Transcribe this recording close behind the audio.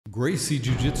Gracie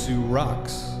Jiu-Jitsu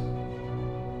rocks.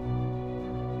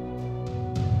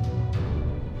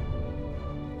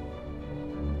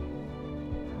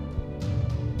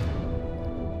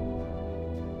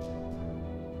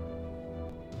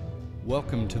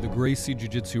 Welcome to the Gracie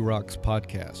Jiu-Jitsu Rocks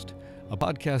podcast, a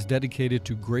podcast dedicated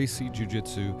to Gracie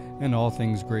Jiu-Jitsu and all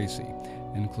things Gracie,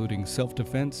 including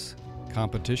self-defense,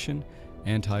 competition,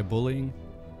 anti-bullying,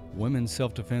 women's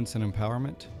self-defense and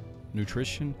empowerment,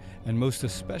 nutrition, and most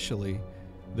especially,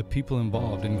 the people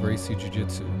involved in Gracie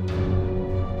Jiu-Jitsu.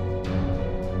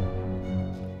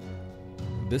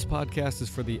 This podcast is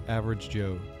for the average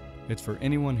Joe. It's for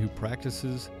anyone who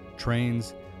practices,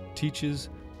 trains, teaches,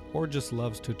 or just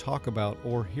loves to talk about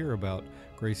or hear about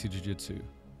Gracie Jiu-Jitsu.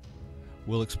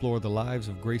 We'll explore the lives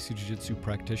of Gracie Jiu-Jitsu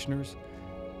practitioners,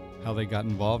 how they got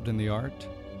involved in the art,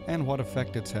 and what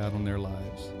effect it's had on their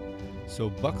lives. So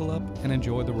buckle up and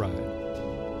enjoy the ride.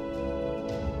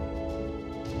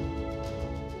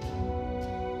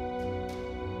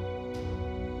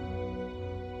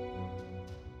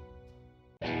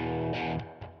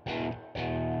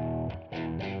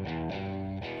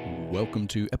 Welcome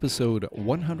to episode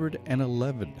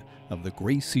 111 of the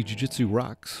Gracie Jiu-Jitsu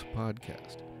Rocks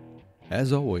podcast.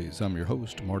 As always, I'm your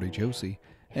host, Marty Josie,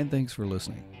 and thanks for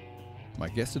listening. My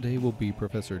guest today will be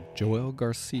Professor Joel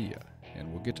Garcia,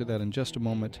 and we'll get to that in just a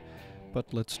moment,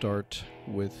 but let's start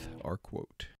with our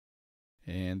quote.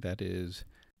 And that is,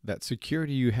 that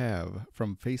security you have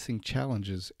from facing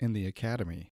challenges in the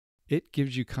academy, it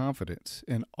gives you confidence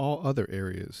in all other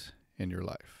areas in your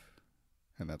life.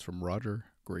 And that's from Roger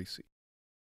Gracie.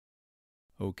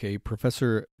 Okay,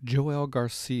 Professor Joel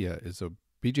Garcia is a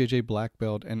BJJ black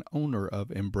belt and owner of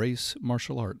Embrace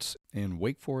Martial Arts in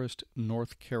Wake Forest,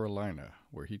 North Carolina,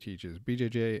 where he teaches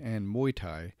BJJ and Muay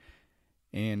Thai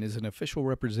and is an official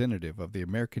representative of the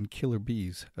American Killer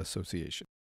Bees Association.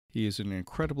 He is an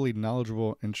incredibly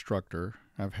knowledgeable instructor.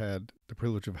 I've had the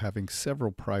privilege of having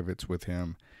several privates with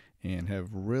him and have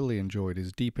really enjoyed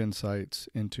his deep insights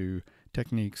into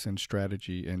techniques and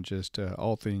strategy and just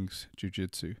all things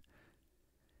jiu-jitsu.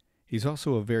 He's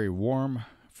also a very warm,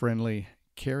 friendly,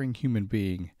 caring human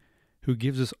being who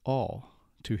gives us all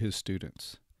to his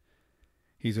students.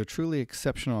 He's a truly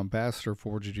exceptional ambassador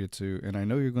for jiu-jitsu, and I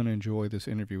know you're going to enjoy this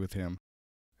interview with him.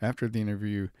 After the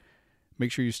interview,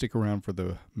 make sure you stick around for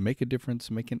the Make a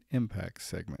Difference, Make an Impact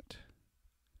segment.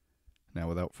 Now,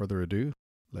 without further ado,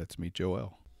 let's meet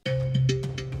Joel.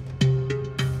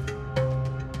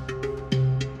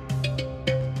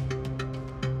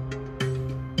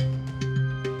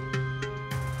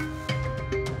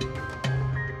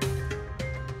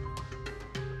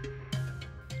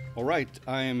 All right,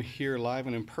 I am here live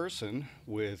and in person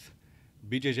with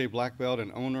BJJ black belt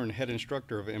and owner and head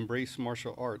instructor of Embrace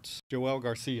Martial Arts, Joel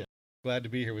Garcia. Glad to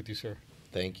be here with you, sir.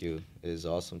 Thank you. It is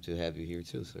awesome to have you here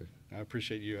too, sir. I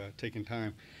appreciate you taking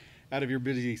time out of your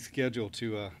busy schedule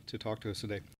to talk to us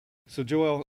today. So,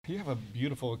 Joel, you have a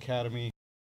beautiful academy.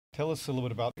 Tell us a little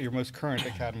bit about your most current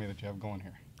academy that you have going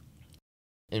here.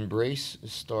 Embrace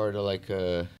started like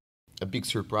a big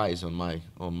surprise on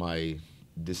my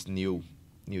this new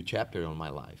chapter on my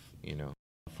life. You know,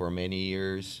 for many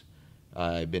years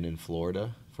I've been in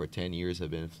Florida. For 10 years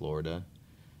I've been in Florida,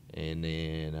 and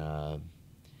then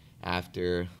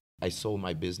after I sold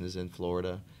my business in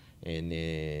Florida, and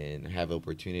then have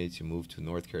opportunity to move to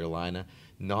North Carolina,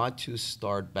 not to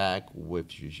start back with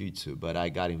jiu-jitsu, but I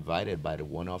got invited by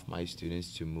one of my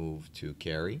students to move to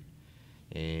Cary,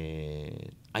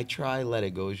 and I try let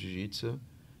it go jiu-jitsu,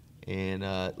 and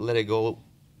let it go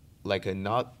like a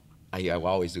not. I'm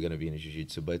always going to be in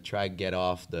jiu-jitsu, but try to get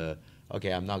off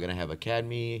okay, I'm not going to have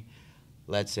academy.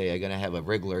 Let's say I'm going to have a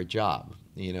regular job.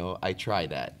 You know, I try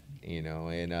that, you know,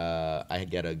 and I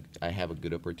have a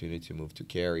good opportunity to move to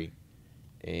Cary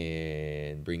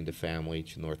and bring the family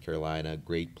to North Carolina.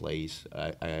 Great place.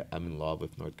 I'm in love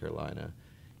with North Carolina,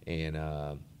 and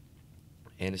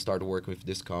started working with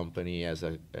this company as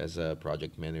a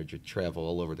project manager, travel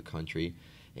all over the country.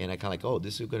 And I kind of like, oh,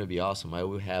 this is going to be awesome. I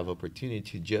will have opportunity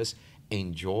to just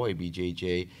enjoy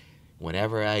BJJ.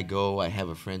 Whenever I go, I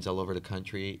have friends all over the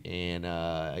country, and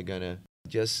I'm going to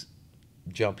just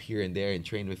jump here and there and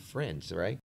train with friends,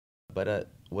 right? But it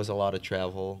was a lot of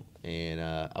travel, and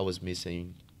I was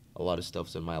missing a lot of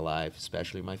stuff in my life,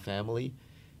 especially my family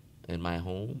and my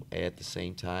home. At the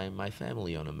same time, my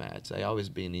family on the mats. I always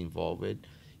been involved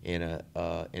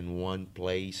in one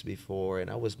place before,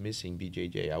 and I was missing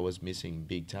BJJ. I was missing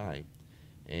big time.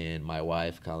 And my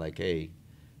wife kind of like, hey,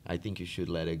 I think you should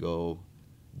let it go.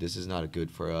 This is not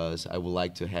good for us. I would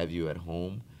like to have you at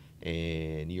home,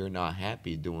 and you're not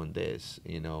happy doing this.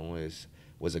 You know, it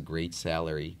was a great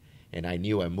salary, And I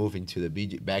knew I'm moving to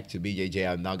back to BJJ.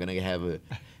 I'm not gonna have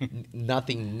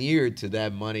nothing near to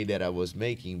that money that I was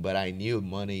making. But I knew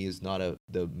money is not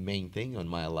the main thing on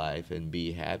my life, and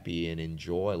be happy and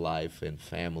enjoy life and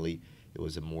family. It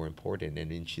was a more important.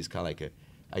 And then she's kind of like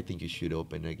I think you should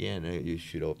open again. You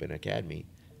should open academy.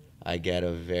 I get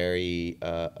a very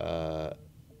a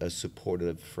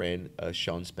supportive friend,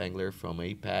 Sean Spangler from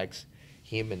Apex.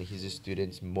 Him and his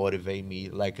students motivate me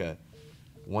like a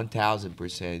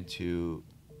 1,000% to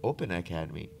open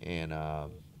academy, and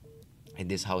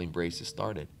this is how Embrace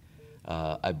started.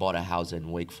 I bought a house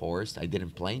in Wake Forest. I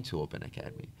didn't plan to open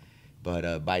academy,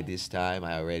 but by this time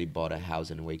I already bought a house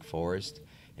in Wake Forest,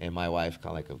 and my wife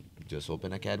kind of like just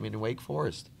open academy in Wake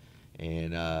Forest,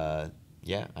 and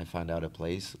yeah, I found out a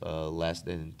place less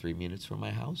than 3 minutes from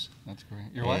my house. That's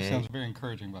great. Your wife sounds very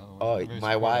encouraging, by the way. Oh, Very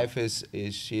my supportive.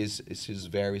 wife she's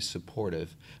very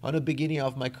supportive. On the beginning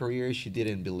of my career, she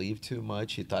didn't believe too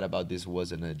much. She thought about this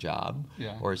wasn't a job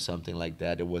or something like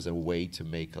that. It was a way to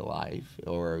make a life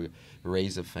or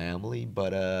raise a family.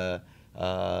 But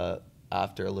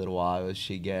after a little while,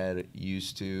 she got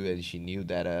used to, and she knew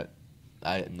that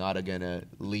I'm not gonna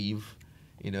leave.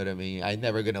 You know what I mean? I'm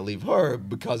never going to leave her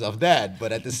because of that.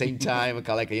 But at the same time, I'm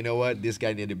kind of like, you know what? This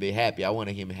guy need to be happy. I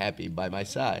wanted him happy by my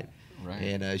side. Right.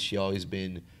 And she always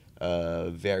been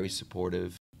very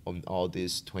supportive on all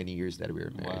these 20 years that we were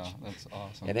married. Wow, that's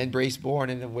awesome. And then Brace born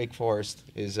in Wake Forest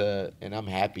is, and I'm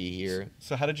happy here.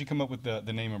 So how did you come up with the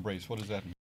name Embrace? What does that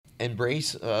mean?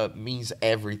 Embrace means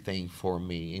everything for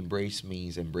me. Embrace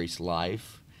means embrace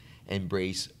life.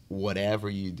 Embrace whatever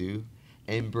you do.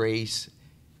 Embrace...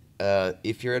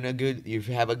 if you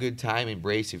have a good time,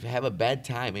 embrace. If you have a bad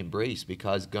time, embrace,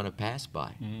 because it's gonna pass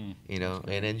by. You know,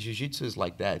 and then jiu-jitsu is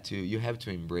like that too. You have to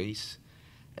embrace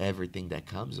everything that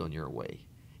comes on your way.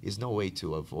 There's no way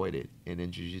to avoid it. And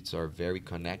then jiu-jitsu are very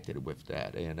connected with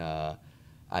that. And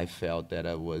I felt that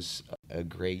it was a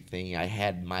great thing. I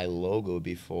had my logo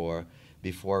before.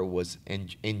 Before it was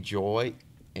enjoy,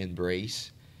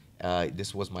 embrace.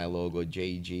 This was my logo: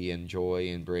 JG, enjoy,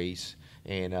 embrace.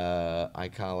 And I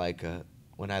kind of like,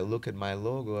 when I look at my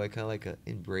logo, I kind of like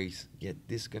embrace, yeah,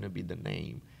 this is going to be the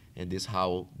name. And this is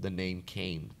how the name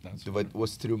came. It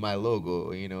was through my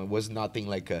logo, you know. It was nothing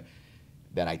like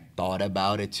that I thought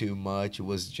about it too much. It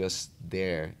was just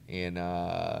there. And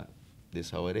this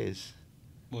is how it is.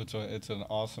 Well, it's an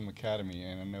awesome academy,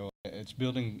 and I know it's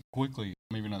building quickly.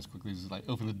 Maybe not as quickly as like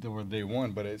open the door day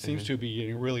one, but it seems to be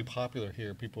getting really popular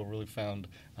here. People really found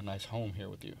a nice home here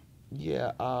with you.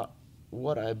 Yeah,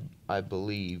 what I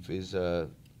believe is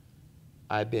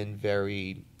I'm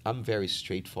very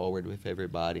straightforward with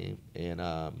everybody, and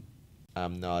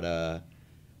I'm not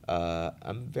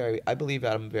I believe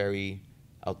I'm very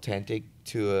authentic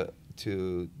to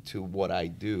what I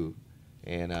do,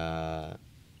 and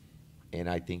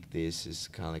I think this is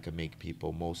kind of like make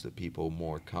most of the people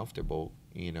more comfortable.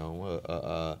 You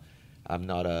know, I'm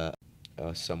not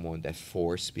someone that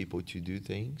force people to do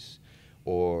things,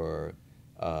 or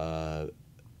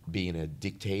being a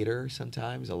dictator.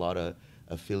 Sometimes a lot of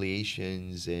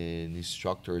affiliations and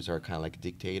instructors are kind of like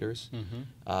dictators.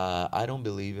 I don't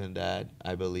believe in that.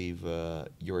 I believe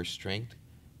your strength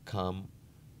come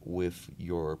with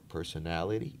your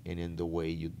personality and in the way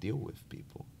you deal with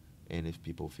people. And if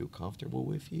people feel comfortable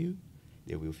with you,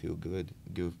 they will feel good,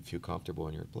 feel comfortable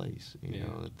in your place. You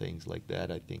know, things like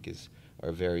that I think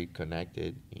are very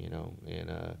connected. You know,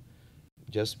 and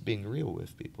just being real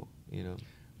with people. You know.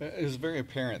 It's very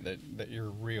apparent that you're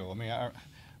real. I mean,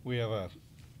 we have a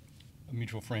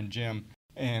mutual friend, Jim,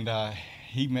 and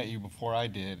he met you before I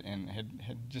did, and had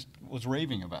just was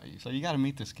raving about you. So you got to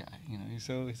meet this guy. You know, he's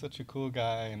such a cool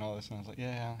guy and all this. And I was like,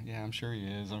 yeah, I'm sure he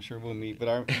is. I'm sure we'll meet.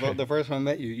 But the first time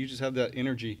I met you, you just have that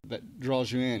energy that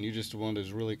draws you in. You're just one of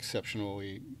those really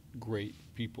exceptionally great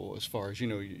people, as far as, you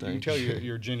know, you can tell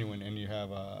you're genuine and you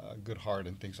have a good heart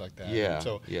and things like that. Yeah. And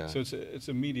so it's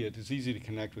immediate. It's easy to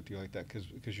connect with you like that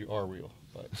because you are real.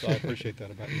 So I appreciate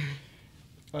that about you.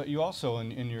 You also,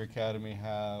 in your academy,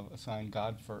 have assigned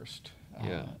God First.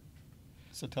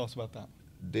 So tell us about that.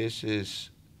 This is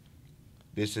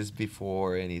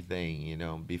before anything, you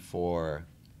know. Before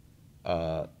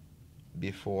I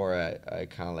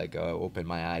kind of like open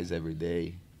my eyes every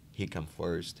day. He come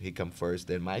first. He come first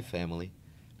in my family,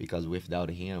 because without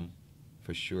him,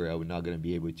 for sure, I would not gonna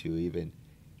be able to even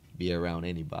be around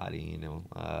anybody. You know,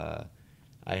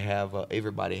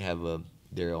 everybody have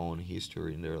their own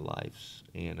history in their lives,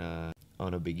 and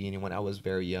on the beginning, when I was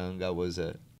very young, I was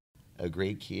a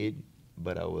great kid,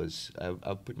 but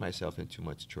I put myself in too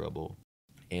much trouble,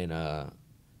 and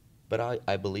but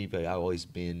I believe I've always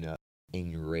been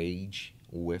enraged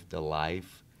with the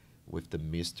life with the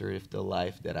mystery of the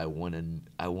life, that I wanna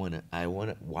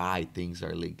why things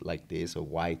are like this, or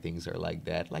why things are like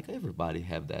that. Like everybody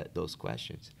have those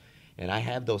questions, and I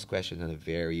have those questions at a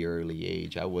very early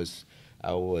age. I was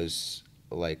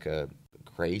like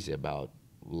crazy about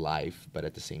life, but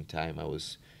at the same time I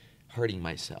was hurting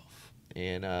myself.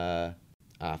 And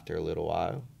after a little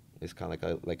while, it's kind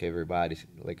of like everybody,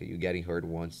 like you getting hurt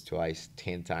once, twice,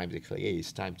 10 times. It's like, hey,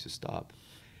 it's time to stop.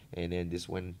 And then this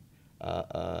when uh,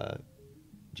 uh,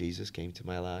 Jesus came to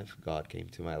my life, God came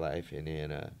to my life, and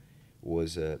then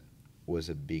was a was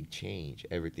a big change.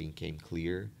 Everything came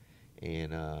clear,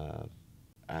 and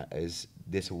as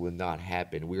this will not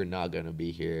happen, we're not gonna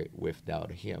be here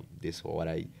without Him. This is what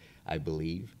I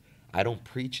believe. I don't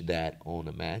preach that on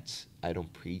the mats. I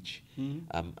don't preach.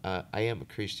 I am a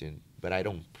Christian, but I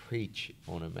don't preach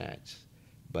on the mats.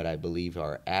 But I believe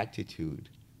our attitude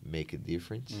make a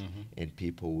difference, and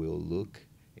people will look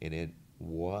and then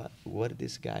what did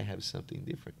this guy have something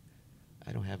different?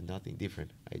 I don't have nothing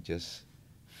different. I just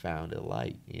found a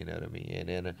light. You know what I mean? And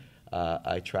then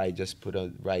I try just put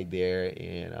it right there,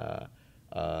 and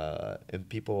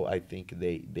people, I think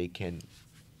they can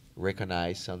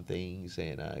recognize some things,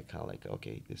 and kind of like,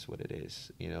 okay, this is what it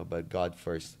is, you know. But God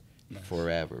first, Nice.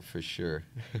 forever, for sure.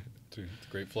 It's a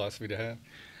great philosophy to have.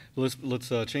 Let's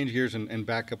change gears and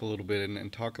back up a little bit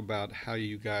and talk about how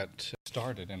you got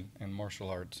started in martial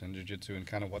arts and jiu-jitsu, and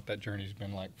kind of what that journey's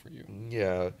been like for you.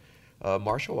 Yeah,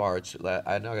 martial arts.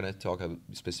 I'm not gonna talk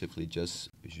specifically just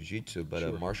jiu-jitsu, but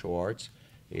Sure. martial arts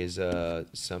is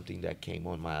something that came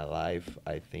on my life.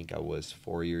 I think I was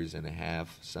 4 years and a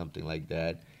half, something like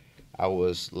that. I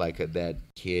was like that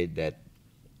kid that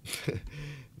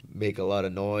make a lot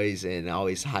of noise and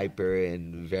always hyper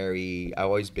and very. I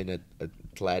always been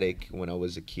athletic when I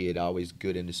was a kid. Always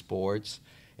good in the sports,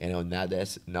 and I'm not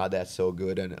that so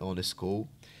good on the school.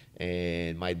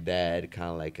 And my dad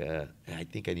kind of like, I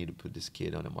think I need to put this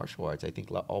kid on the martial arts. I think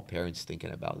all parents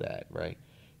thinking about that, right?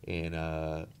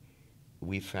 And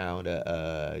we found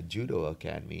a judo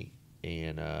academy,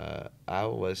 and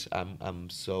I'm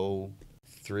so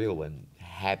thrilled and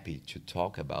happy to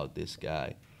talk about this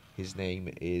guy. His name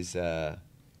is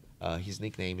his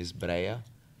nickname is Brea.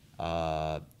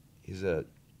 He's a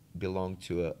belong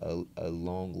to a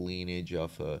long lineage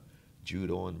of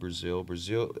judo in Brazil.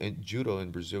 Judo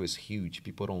in Brazil is huge.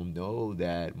 People don't know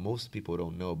that. Most people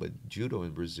don't know, but judo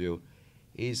in Brazil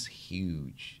is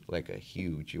huge. Like a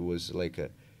huge. It was like a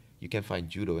you can find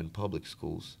judo in public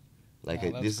schools. Like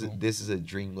Wow, that's cool. this is a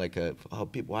dream. Like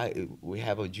people. Why we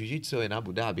have a jiu-jitsu in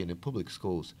Abu Dhabi in the public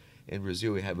schools. In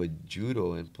Brazil, we have a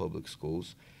judo in public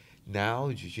schools.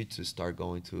 Now jiu-jitsu start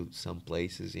going to some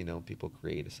places. You know, people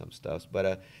created some stuff.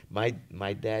 But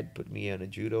my dad put me on a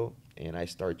judo, and I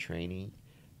start training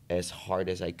as hard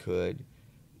as I could.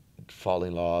 Fall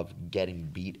in love, getting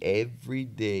beat every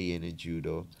day in a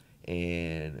judo,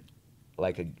 and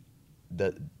like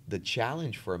the the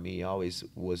challenge for me always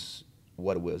was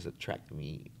what was attracting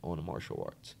me on the martial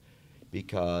arts,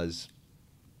 because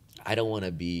I don't want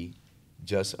to be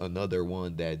just another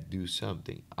one that do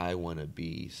something. I want to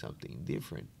be something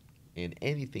different in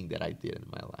anything that I did in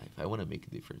my life. I want to make a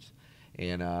difference,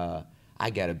 and I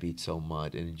got to beat so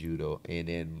much in judo, and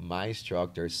then my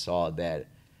instructor saw that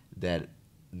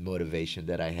motivation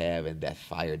that I have and that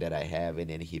fire that I have, and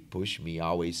then he pushed me,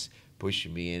 always pushed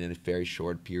me, and in a very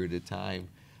short period of time,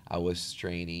 I was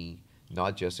training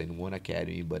not just in one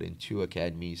academy but in two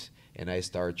academies, and I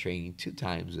started training 2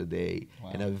 times a day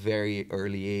Wow. in a very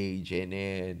early age, and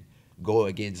then go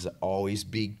against always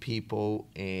big people,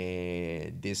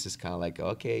 and this is kind of like,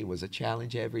 okay, it was a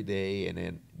challenge every day, and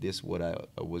then this what I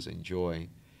was enjoying.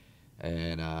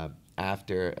 And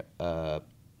after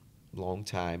long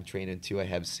time training until I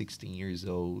have 16 years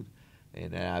old,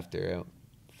 and then after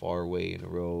far away in the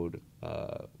road,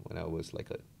 when I was like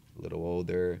a little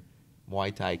older,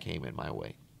 Muay Thai came in my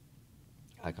way.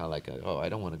 I kind of like, oh, I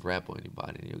don't want to grapple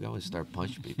anybody. You're going to start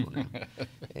punching people now.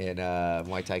 And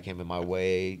Muay Thai came in my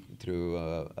way through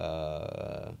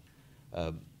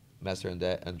Master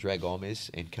Andre Gomes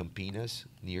in Campinas,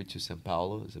 near to São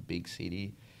Paulo. It's a big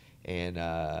city. And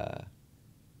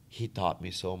he taught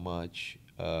me so much.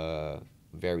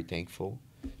 Very thankful,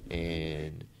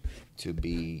 and to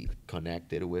be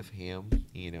connected with him.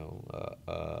 You know,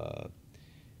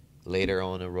 later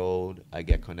on the road, I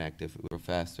get connected with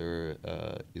Professor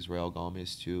Israel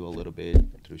Gomez too, a little bit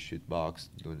through shootbox,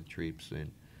 doing the trips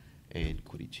in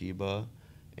Curitiba,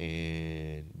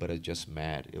 and but I just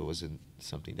met. It wasn't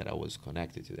something that I was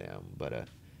connected to them, but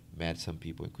met some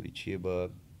people in Curitiba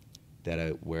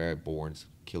that were born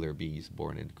killer bees,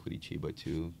 born in Curitiba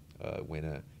too. When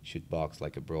a shootbox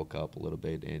like broke up a little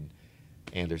bit, and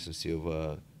Anderson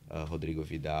Silva, Rodrigo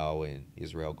Vidal, and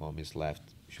Israel Gomez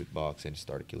left shoot box and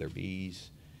started Killer Bees.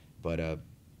 But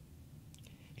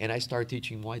and I started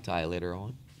teaching Muay Thai later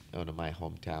on in my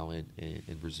hometown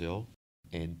in Brazil.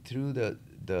 And through the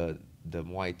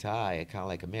Muay Thai, I kind of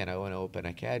like, man, I want to open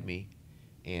an academy,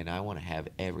 and I want to have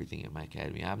everything in my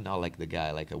academy. I'm not like the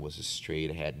guy like I was a straight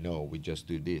ahead. No, we just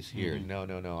do this here.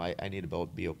 Mm-hmm. No. I need to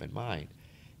be open mind,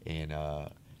 and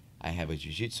I have a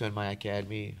jiu-jitsu in my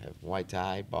academy, I have Muay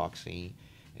Thai, boxing,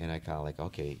 and I kind of like,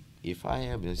 okay, if I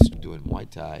am just doing Muay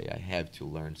Thai, I have to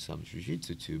learn some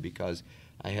jiu-jitsu too, because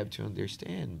I have to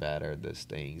understand better those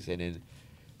things. And then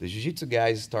the jiu-jitsu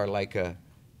guys start like,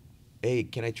 hey,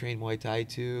 can I train Muay Thai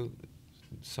too?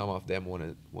 Some of them want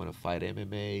to fight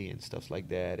MMA and stuff like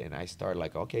that, and I start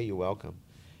like, okay, you're welcome.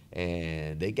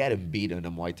 And they get him beat in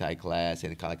a Muay Thai class,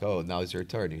 and kind of like, oh, now it's your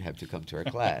turn. You have to come to our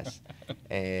class.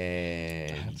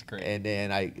 And That's great. And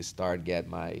then I start get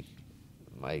myself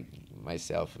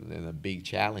in a big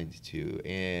challenge too.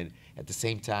 And at the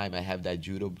same time, I have that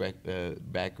judo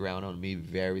background on me,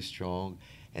 very strong.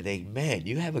 And they, man,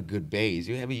 you have a good base.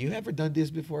 You ever done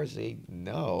this before? I say,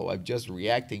 no, I'm just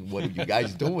reacting. What are you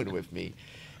guys doing with me?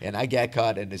 And I got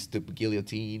caught in the stupid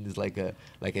guillotines like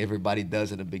everybody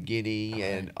does in the beginning,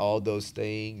 and all those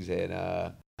things. And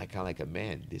I kind of like,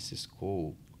 man, this is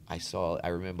cool. I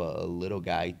remember a little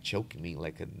guy choking me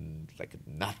like a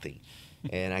nothing,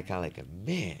 and I kind of like,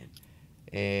 man.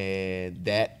 And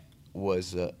that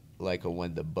was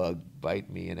when the bug bite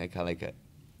me, and I kind of like,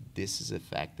 this is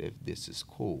effective. This is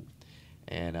cool.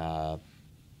 And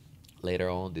later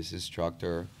on, this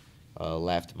instructor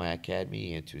left my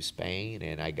academy into Spain,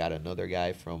 and I got another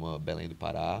guy from Belém do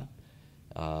Pará,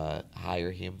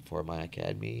 hire him for my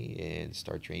academy and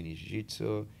start training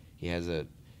jiu-jitsu.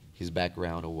 His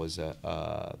background was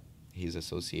his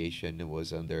association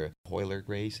was under Hoyler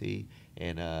Gracie,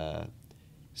 and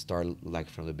start like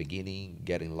from the beginning,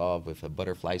 get in love with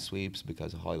butterfly sweeps,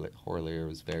 because Hoyler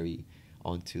was very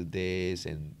onto this,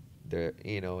 and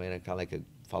and I kind of like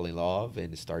fall in love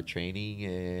and start training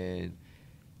and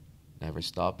never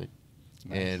stop it.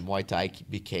 Nice. And Muay Thai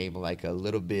became like a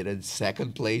little bit in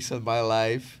second place in my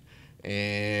life,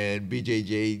 and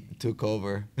BJJ took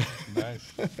over.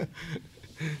 Nice.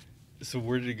 So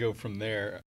where did it go from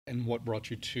there, and what brought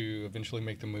you to eventually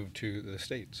make the move to the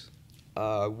States?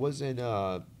 It was in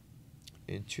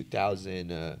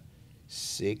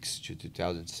 2006 to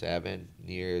 2007,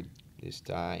 near this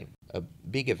time.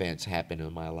 Big events happened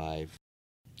in my life.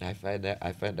 I found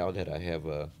out that I have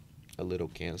a little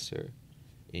cancer,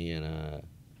 and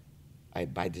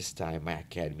by this time my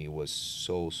academy was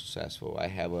so successful. I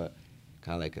have a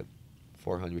kind of like a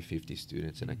 450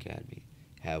 students in academy,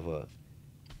 have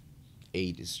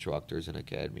 8 instructors in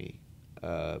academy.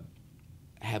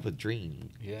 Have a dream,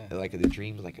 like the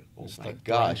dream, like, oh it's my like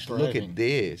gosh, look at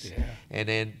this. And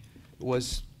then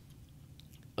was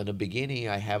in the beginning,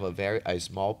 I have a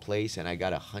small place, and I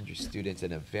got 100 students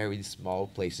in a very small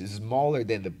place. It's smaller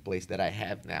than the place that I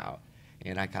have now.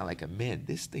 And I kind of like, man,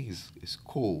 this thing is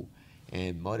cool,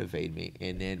 and motivate me.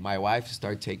 And then my wife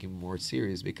started taking me more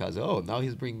serious, because, oh, now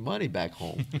he's bringing money back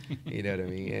home. You know what I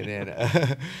mean? And then,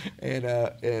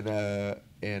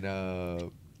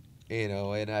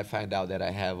 and I find out that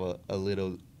I have a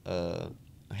little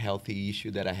healthy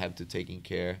issue that I have to take in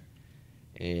care.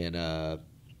 And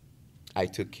I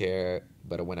took care,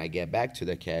 but when I get back to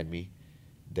the academy,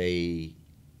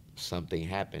 something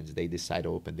happens. They decide to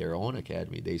open their own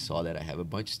academy. They saw that I have a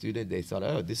bunch of students. They thought,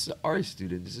 oh, this is our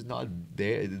student. This is not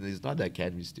their. This is not the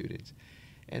academy students.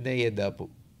 And they end up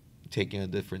taking a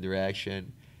different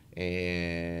direction.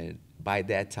 And by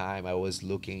that time, I was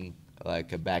looking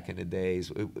like back in the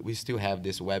days. We still have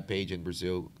this web page in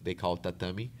Brazil they call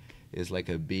Tatami. It's like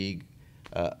a big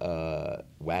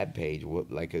web page,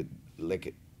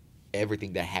 like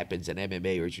everything that happens in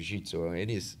MMA or Jiu-Jitsu or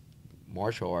any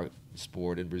martial art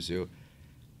sport in Brazil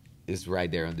is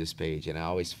right there on this page. And I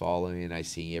always follow, and I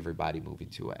see everybody moving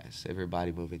to us.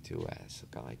 Everybody moving to us.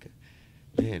 Kind of like,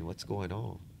 man, what's going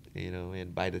on?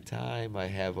 And by the time I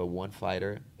have one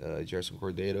fighter, Gerson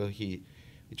Cordeiro, we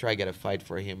tried to get a fight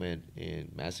for him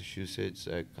in Massachusetts.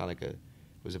 Kind of like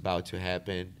was about to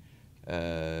happen.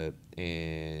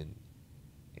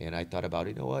 And I thought about,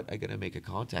 you know what, I'm going to make a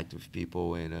contact with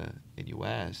people in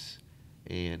U.S.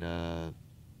 and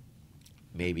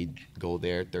maybe go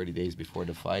there 30 days before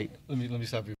the fight. Let me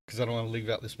stop you, because I don't want to leave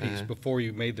out this piece. Before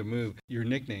you made the move, your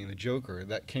nickname, the Joker,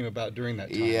 that came about during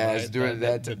that time, yes, right? During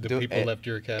that the people left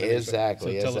your academy.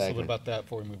 Exactly. So tell us a little bit about that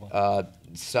before we move on.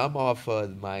 Some of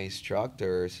my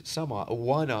instructors,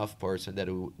 one-off person that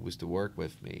used to work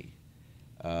with me,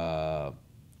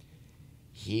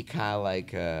 he kind of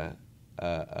like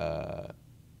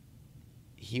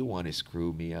he wanted to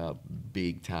screw me up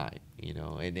big time, you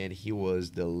know. And then he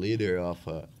was the leader of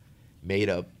made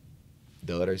up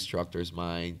the other instructor's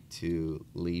mind to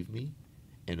leave me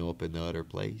and open the other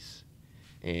place.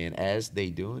 And as they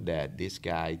doing that, this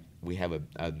guy, we have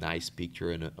a nice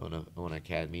picture on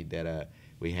academy that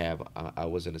we have. I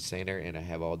was in the center, and I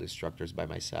have all the instructors by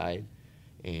my side,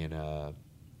 and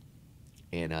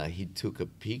he took a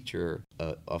picture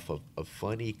of a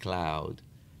funny cloud,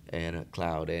 and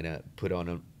put on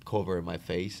a cover of my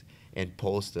face and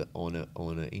posted on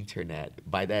the internet.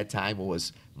 By that time, it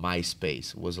was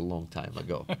MySpace. It was a long time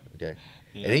ago. Okay,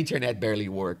 yeah. And the internet barely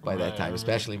worked by that time,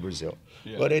 especially in Brazil.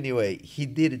 Yeah. But anyway, he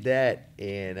did that,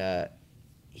 and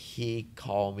he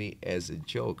called me as a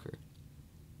joker,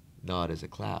 not as a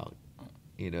clown.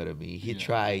 You know what I mean? He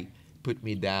tried put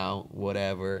me down,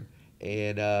 whatever.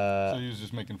 And so he was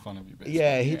just making fun of you, basically.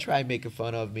 Yeah, he tried making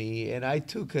fun of me, and I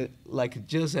took it like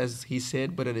just as he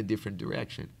said, but in a different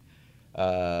direction.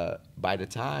 By the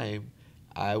time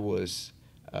I was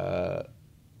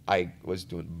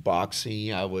doing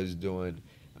boxing, I was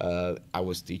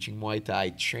teaching Muay Thai,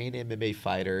 training MMA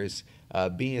fighters,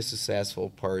 being a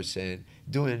successful person,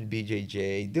 doing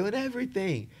BJJ, doing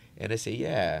everything. And I say,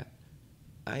 yeah,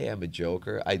 I am a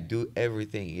joker. I do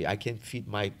everything. I can fit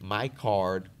my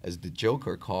card as the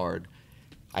joker card.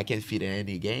 I can fit in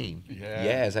any game. Yeah.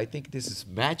 Yes, I think this is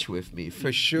match with me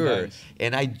for sure. Nice.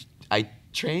 And I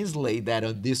translate that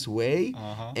on this way,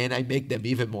 and I make them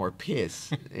even more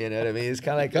pissed. You know what I mean? It's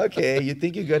kind of like, okay, you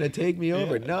think you're gonna take me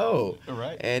over? No.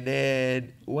 Right. And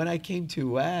then when I came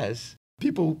to US,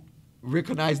 people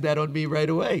recognized that on me right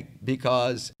away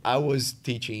because I was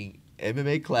teaching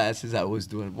MMA classes, I was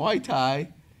doing Muay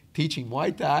Thai, teaching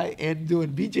Muay Thai, and doing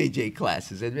BJJ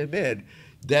classes. And man,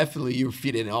 definitely you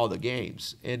fit in all the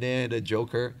games. And then the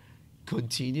Joker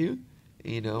continue,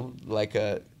 you know, like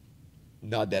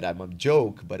not that I'm a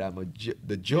joke, but I'm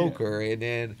the Joker. Yeah. And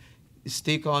then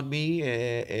stick on me.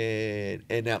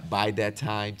 And by that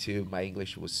time, too, my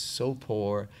English was so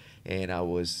poor. And I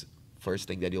was, first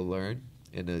thing that you'll learn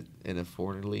in a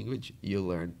foreign language, you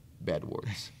learn bad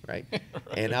words, right? Right?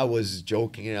 And I was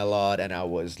joking a lot, and I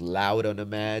was loud on the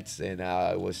mats, and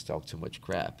I was talking too much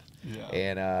crap.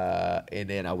 Yeah. And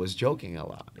then I was joking a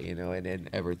lot, you know, and then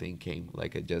everything came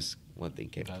like one thing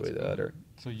came to the other.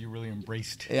 So you really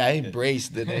embraced. Yeah, I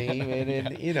embraced the name, and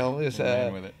then you know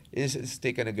it's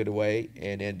taken a good way.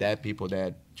 And then that people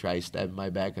that try stabbing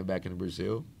my back and back in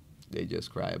Brazil, they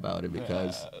just cry about it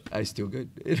because I still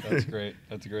good. That's great.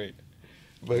 That's great.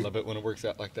 I love it when it works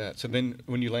out like that. So then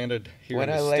when you landed here in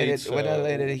the States... When I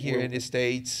landed here in the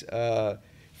States,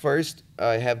 first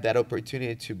I have that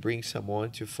opportunity to bring someone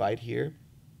to fight here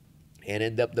and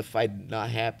end up the fight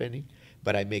not happening,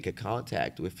 but I make a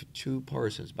contact with two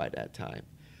persons by that time.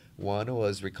 One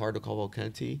was Ricardo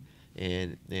Cavalcanti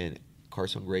and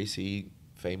Carson Gracie,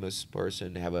 famous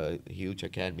person, have a huge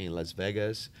academy in Las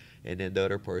Vegas. And then the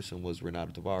other person was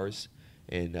Renato Tavares,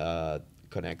 and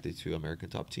connected to American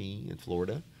Top Team in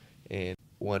Florida. And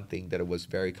one thing that was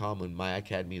very common, my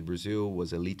academy in Brazil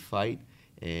was Elite Fight,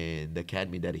 and the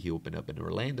academy that he opened up in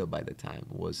Orlando by the time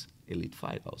was Elite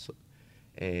Fight also.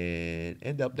 And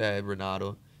end up that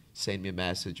Renato sent me a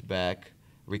message back.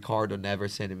 Ricardo never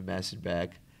sent him a message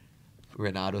back.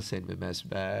 Renato sent me a message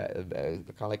back, kind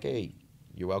of like, hey,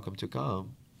 you're welcome to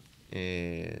come.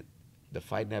 And the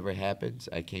fight never happened.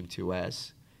 I came to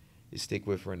US. Stick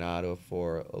with Renato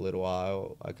for a little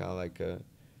while. I kind of like,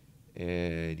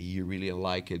 and he really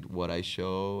liked what I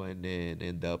show, and then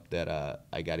end up that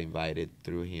I got invited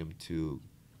through him to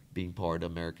being part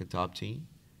of American Top Team,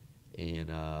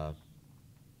 and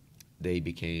they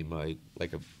became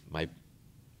my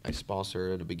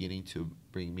sponsor in the beginning to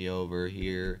bring me over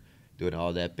here, doing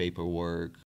all that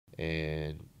paperwork,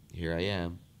 and here I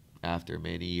am. After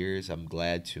many years, I'm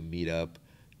glad to meet up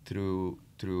through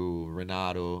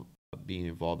Renato. Being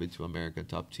involved into American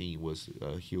Top Team was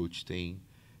a huge thing,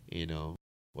 you know.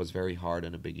 Was very hard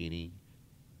in the beginning.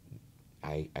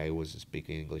 I wasn't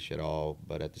speaking English at all,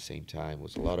 but at the same time,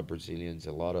 was a lot of Brazilians,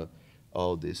 a lot of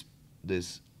all this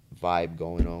vibe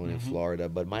going on in Florida.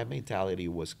 But my mentality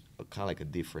was kind of like a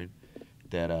different.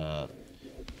 That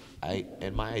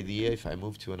and my idea, if I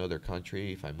move to another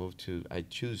country, I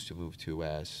choose to move to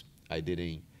US. I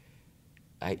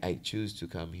choose to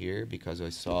come here because I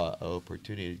saw an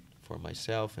opportunity for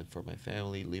myself and for my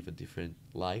family, live a different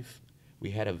life.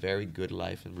 We had a very good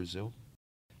life in Brazil,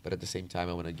 but at the same time,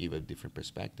 I want to give a different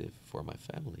perspective for my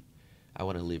family. I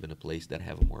want to live in a place that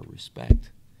have more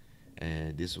respect,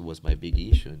 and this was my big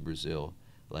issue in Brazil.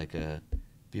 Like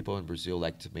people in Brazil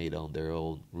like to make on their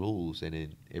own rules, and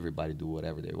then everybody do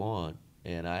whatever they want.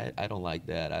 And I don't like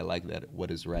that. I like that what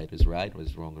is right, what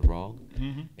is wrong is wrong.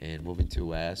 Mm-hmm. And moving to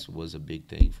West was a big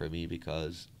thing for me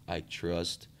because I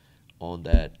trust on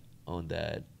that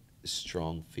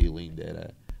strong feeling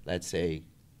that let's say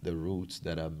the roots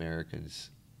that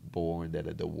Americans born,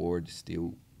 that the word is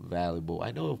still valuable.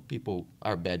 I know people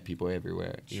are bad people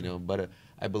everywhere, you know, but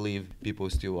I believe people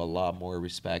are still a lot more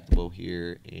respectable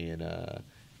here, and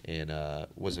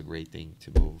was a great thing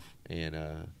to move and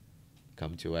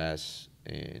come to us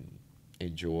and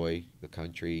enjoy the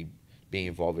country, being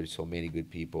involved with so many good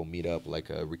people, meet up like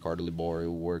Ricardo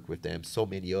Liborio, work with them, so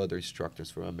many other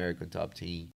instructors from American Top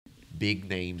Team, big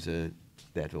names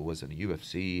that was in the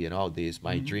UFC and all this.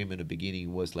 My dream in the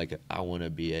beginning was like I want to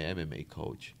be an MMA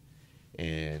coach,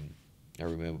 and I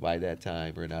remember by that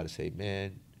time Renato said,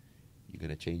 "Man, you're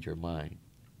gonna change your mind,"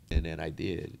 and then I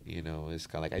did. You know, it's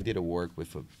kind of like I did a work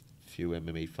with a few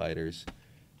MMA fighters,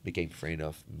 became friend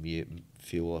of me,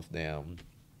 few of them.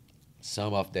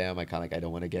 Some of them I kind of like I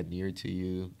don't want to get near to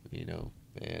you, you know,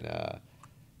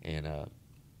 and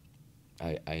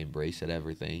I embraced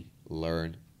everything,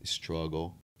 learn,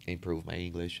 struggle, improve my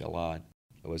English a lot.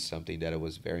 It was something that it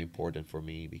was very important for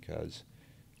me because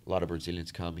a lot of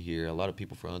Brazilians come here, a lot of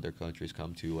people from other countries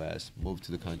come to US, move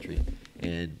to the country,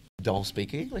 and don't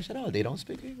speak English at all. They don't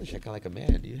speak English. I kind of like a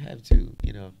man. You have to,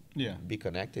 you know, be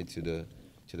connected to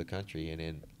the country, and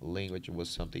then language was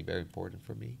something very important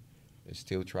for me. I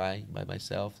still trying by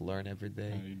myself, learn every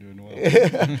day. Oh, you're doing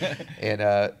well.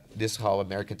 And this how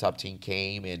American Top Team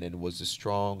came, and it was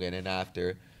strong, and then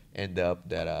after end up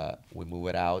that we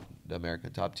moved out the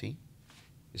American Top Team,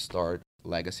 start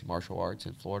Legacy Martial Arts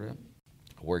in Florida,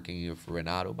 working with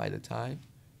Renato by the time.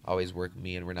 Always worked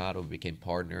me and Renato, we became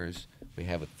partners. We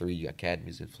have 3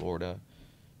 academies in Florida.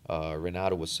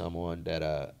 Renato was someone that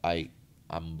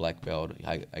I'm black belt.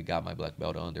 I got my black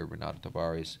belt under Renato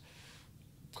Tavares.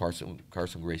 Carson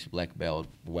Gracie black belt,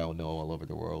 well known all over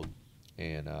the world.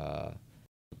 And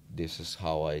this is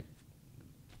how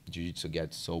Jiu-Jitsu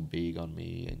gets so big on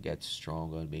me and gets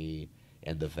strong on me,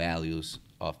 and the values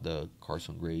of the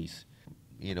Carson Grace,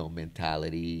 you know,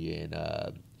 mentality and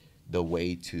the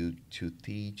way to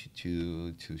teach,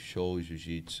 to show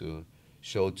Jiu-Jitsu,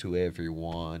 show to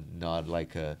everyone, not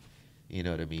like you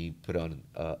know what I mean, put on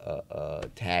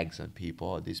tags on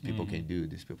people. Oh, these people can do,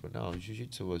 these people no.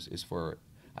 Jiu-Jitsu is for,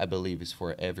 I believe, is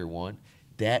for everyone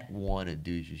that want to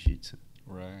do Jiu-Jitsu.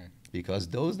 Right. Because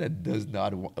those that does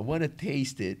not want to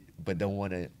taste it but don't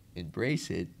want to embrace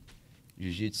it,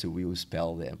 Jiu-Jitsu will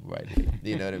spell them, right?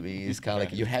 You know what I mean? It's kind of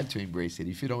like you have to embrace it.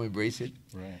 If you don't embrace it,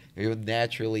 you're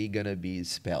naturally gonna be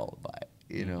expelled by it.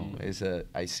 You know,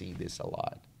 I seen this a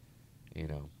lot. You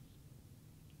know,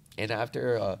 and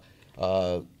after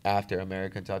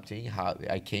American Top Team, how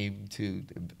I came to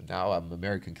now I'm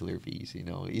American Killer Bees. You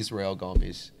know, Israel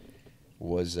Gomez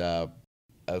was a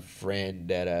friend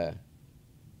that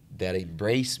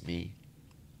embraced me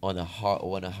on a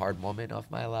hard moment of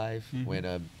my life when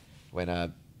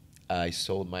I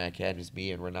sold my academies.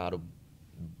 Me and Renato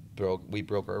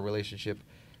broke our relationship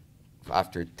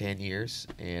after 10 years,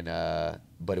 and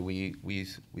but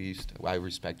I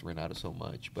respect Renato so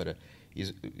much. But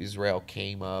Israel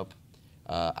came up.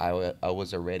 I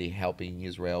was already helping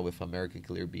Israel with American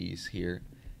Killer Bees here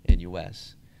in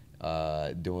U.S.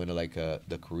 Doing like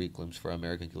the curriculums for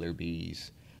American Killer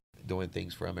Bees, doing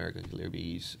things for American Killer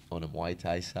Bees on the Muay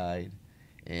Thai side,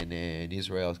 and then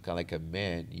Israel's kind of like a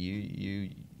man.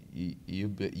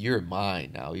 You're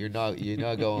mine now. You're not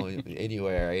going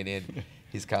anywhere. And then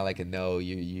he's kind of like a no.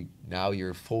 Now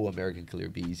you're full American Killer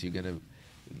Bees. You're gonna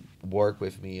work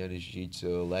with me on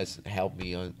Jiu-Jitsu. Let's help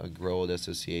me on grow the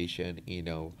association. You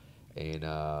know, and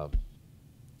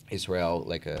Israel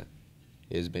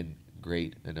has been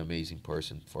great, an amazing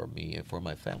person for me and for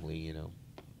my family. You know.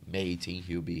 May 18th,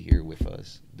 he'll be here with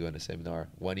us doing a seminar,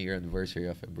 1-year anniversary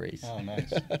of Embrace. Oh,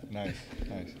 nice, nice.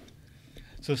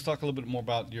 So let's talk a little bit more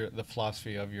about the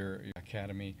philosophy of your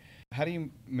academy. How do you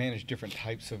manage different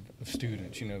types of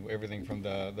students? You know, everything from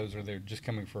those are there just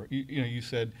coming for, you know, you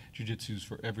said Jiu-Jitsu is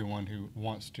for everyone who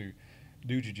wants to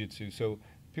do Jiu-Jitsu. So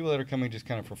people that are coming just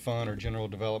kind of for fun or general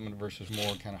development versus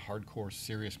more kind of hardcore,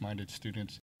 serious-minded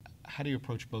students. How do you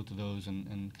approach both of those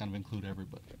and kind of include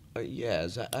everybody?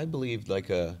 Yes, I believe like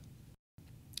a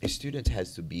student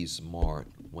has to be smart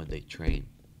when they train.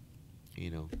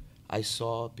 You know, I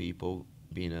saw people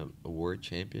being a world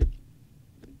champion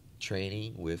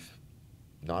training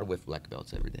not with black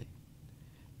belts every day,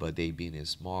 but they being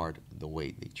smart the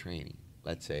way they training.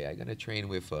 Let's say I'm gonna train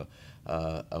with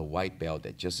a white belt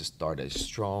that just started, a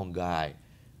strong guy.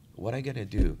 What I gonna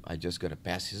do? I just gonna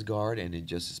pass his guard and then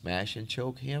just smash and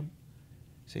choke him?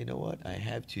 Say, you know what? I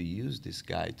have to use this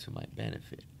guy to my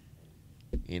benefit.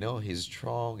 You know, he's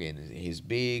strong and he's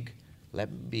big.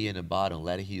 Let me be in the bottom.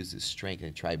 Let him use his strength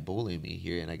and try bullying me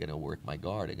here, and I'm gonna work my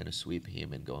guard. I'm gonna sweep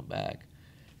him and going back.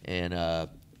 And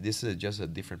this is just a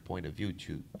different point of view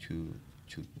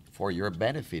for your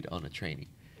benefit on a training.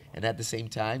 And at the same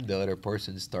time, the other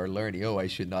person start learning. Oh, I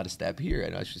should not step here,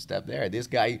 and I should step there. This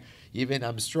guy, even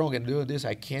I'm strong and doing this,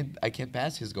 I can't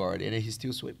pass his guard, and he's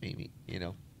still sweeping me. You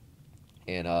know,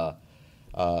 and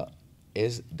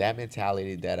is that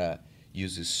mentality that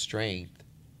uses strength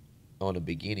on the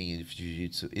beginning of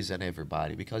jiu-jitsu isn't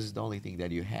everybody, because it's the only thing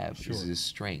that you have. Sure. Is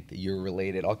strength. You're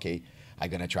related. Okay, I'm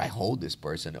gonna try hold this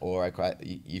person, or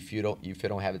if you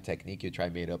don't have a technique, you try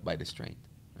made up by the strength,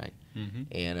 right? Mm-hmm.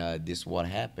 And this is what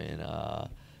happened.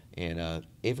 And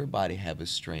everybody have a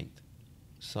strength.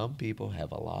 Some people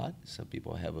have a lot. Some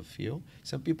people have a few.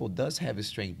 Some people does have a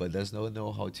strength but does not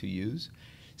know how to use.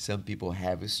 Some people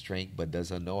have a strength but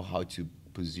doesn't know how to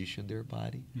position their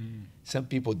body. Mm. Some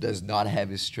people does not have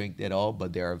a strength at all,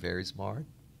 but they are very smart.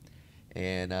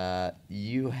 And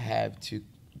you have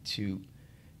to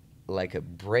like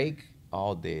break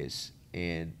all this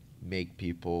and make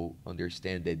people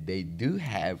understand that they do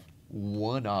have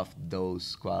one of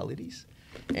those qualities,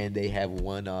 and they have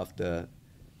one of the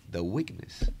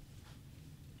weakness.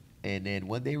 And then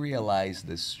when they realize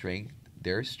the strength,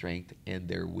 their strength and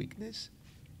their weakness,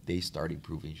 they start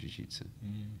improving jiu-jitsu.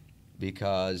 Mm.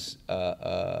 Because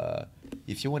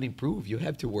if you want to improve, you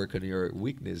have to work on your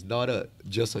weakness, not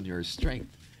just on your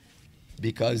strength.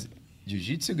 Because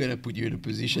jiu-jitsu gonna put you in a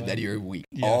position that you're weak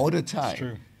all the time. It's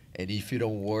true. And if you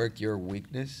don't work your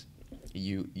weakness,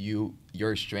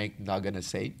 your strength not gonna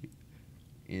save you.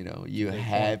 You know, you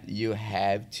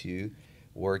have to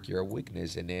work your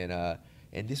weakness, and then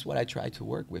and this is what I try to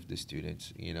work with the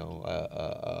students. You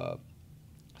know,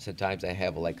 sometimes I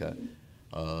have like a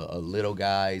little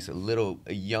guys,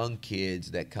 young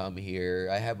kids that come here.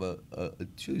 I have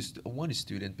one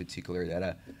student in particular that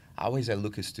I always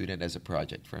look at student as a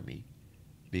project for me,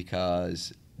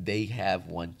 because they have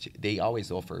they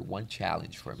always offer one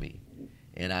challenge for me,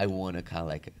 and I want to kind of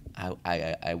like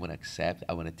I want to accept.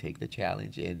 I want to take the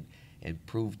challenge and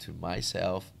prove to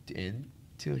myself and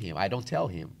to him. I don't tell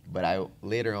him, but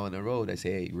later on the road I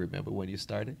say, hey, remember when you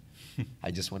started? I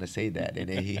just want to say that, and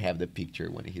then he have the picture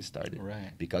when he started,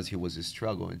 right? Because he was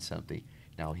struggling something.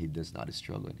 Now he does not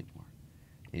struggle anymore.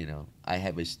 You know, I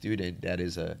have a student that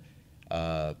is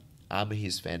I'm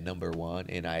his fan number one,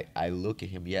 and I look at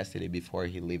him yesterday before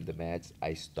he leave the mats.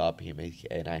 I stop him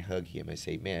and I hug him. I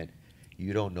say, man,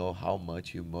 you don't know how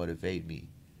much you motivate me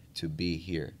to be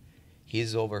here.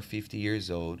 He's over 50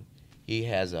 years old. He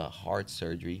has a heart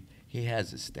surgery. He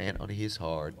has a stent on his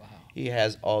heart. Wow. He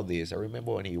has all this. I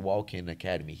remember when he walked in the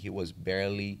academy, he was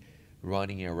barely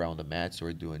running around the mats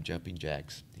or doing jumping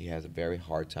jacks. He has a very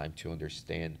hard time to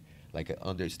understand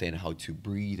how to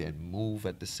breathe and move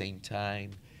at the same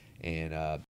time. And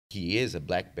he is a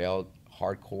black belt,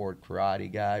 hardcore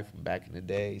karate guy from back in the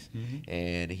days. Mm-hmm.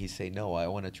 And he said, no, I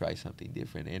want to try something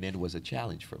different. And it was a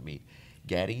challenge for me.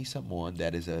 Getting someone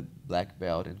that is a black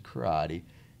belt in karate,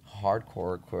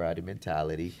 hardcore karate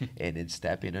mentality, and then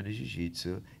step in on the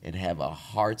jiu-jitsu and have a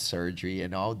heart surgery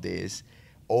and all this,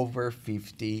 over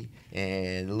 50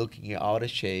 and looking out of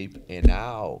shape. And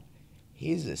now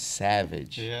he's a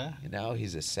savage. Yeah. And now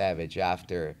he's a savage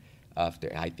after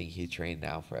I think he trained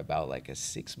now for about like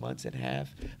 6 months and a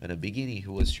half. In the beginning, he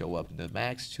would show up in the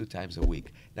max 2 times a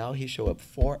week. Now he show up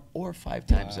 4 or 5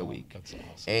 times a week. That's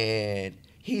awesome. And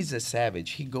he's a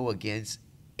savage. He go against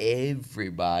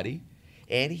everybody,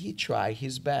 and he try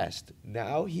his best.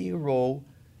 Now he roll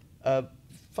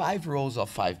 5 rolls of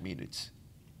 5 minutes.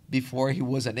 Before he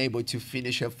wasn't able to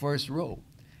finish a first roll.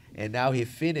 And now he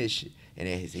finished, and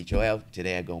then he said, Joel,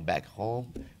 today I'm going back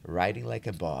home riding like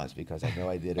a boss because I know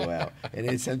I did well. And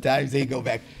then sometimes they go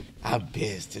back, I'm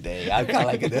pissed today. I'm kind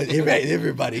of like,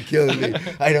 everybody kills me.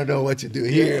 I don't know what to do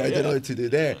here. I don't know what to do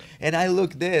there. And I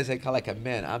look this, I kind of like,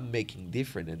 man, I'm making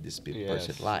different in this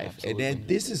person's life. Absolutely. And then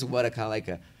this is what I kind of like,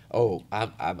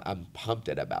 I'm pumped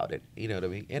about it. You know what I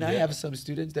mean? And I have some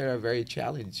students that are very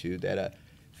challenged too, that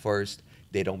first,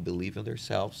 they don't believe in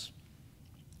themselves,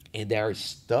 and they are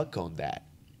stuck on that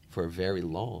for very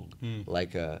long.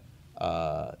 Like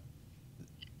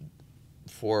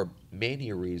for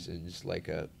many reasons, like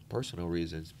personal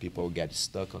reasons, people get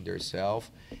stuck on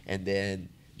themselves, and then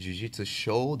jiu-jitsu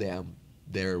show them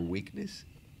their weakness,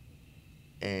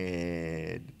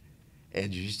 and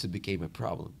jiu-jitsu became a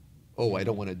problem. Oh, I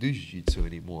don't want to do jiu-jitsu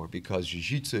anymore because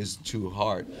jiu-jitsu is too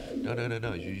hard. No.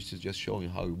 Jiu-jitsu is just showing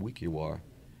how weak you are.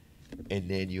 and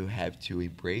then you have to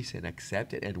embrace and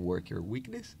accept it and work your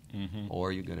weakness,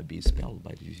 or you're gonna be expelled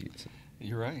by the jiu-jitsu.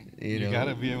 You're right. You You know? got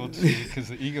to be able to, because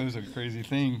the ego is a crazy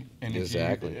thing, and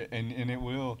Exactly. if you, and it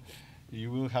will, you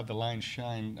will have the lines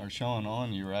shine or shown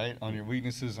on you, right? On your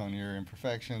weaknesses, on your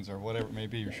imperfections, or whatever it may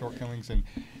be, your shortcomings. And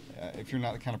if you're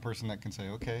not the kind of person that can say,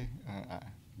 okay,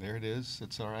 there it is,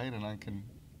 it's all right, and I can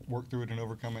work through it and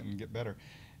overcome it and get better.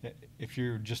 If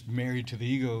you're just married to the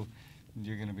ego,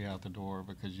 you're going to be out the door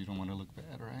because you don't want to look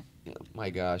bad, right? Yeah,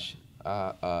 my gosh,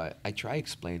 I try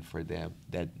explain for them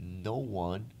that no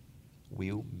one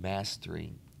will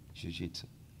mastering jiu-jitsu,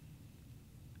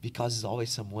 because there's always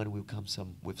someone will come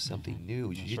with something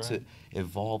new. Jiu-jitsu right.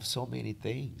 evolves so many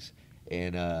things,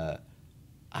 and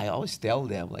I always tell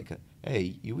them like,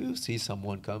 hey, you will see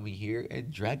someone coming here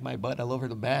and drag my butt all over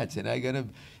the mats, and I'm gonna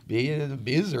be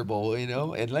miserable, you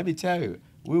know. And let me tell you,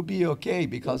 we'll be okay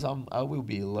because I will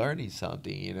be learning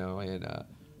something, you know.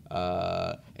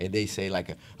 And they say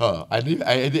like, oh, I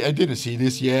didn't see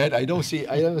this yet. I don't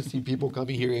see people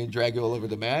coming here and drag you all over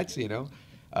the mats, you know.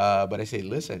 But I say,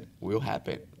 listen, will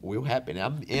happen.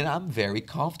 I'm very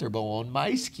comfortable on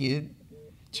my skin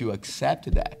to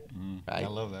accept that. Right? I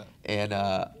love that. And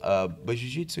but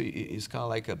jiu-jitsu is kind of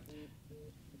like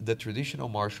the traditional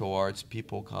martial arts.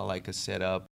 People kind of like set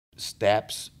up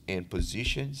steps and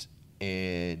positions,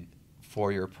 and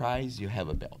for your prize, you have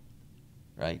a belt,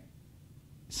 right?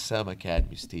 Some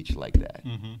academies teach like that,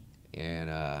 and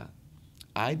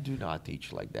I do not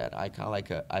teach like that. I kind of like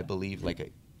I believe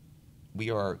like we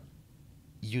are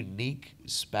unique,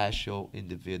 special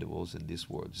individuals in this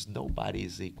world. Nobody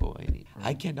is equal. Right.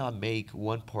 I cannot make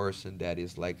one person that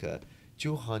is like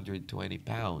 220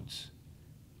 pounds,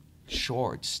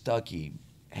 short, stocky,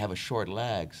 have a short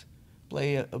legs,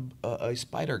 play a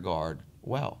spider guard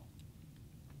well.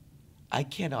 I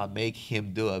cannot make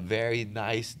him do a very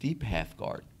nice deep half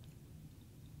guard.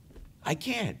 I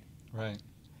can't. Right.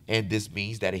 And this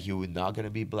means that he will not going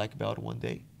to be black belt one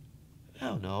day?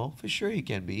 Hell no. For sure he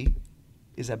can be.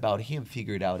 It's about him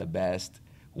figured out the best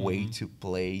way to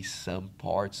play some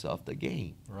parts of the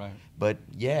game. Right. But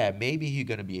yeah, maybe he's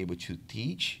going to be able to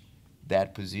teach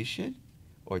that position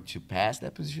or to pass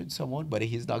that position to someone, but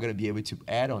he's not going to be able to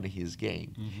add on his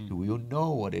game. He will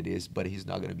know what it is, but he's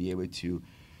not going to be able to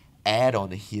add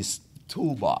on his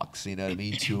toolbox, you know what I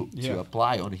mean, to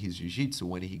apply on his jiu-jitsu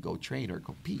when he go train or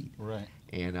compete. Right.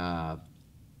 And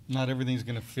not everything's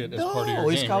going to fit as no, part of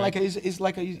your it's game, kind of right? like it's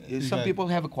like some people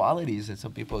have qualities and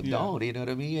some people don't. You know what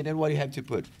I mean? And then what do you have to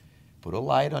put a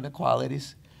light on the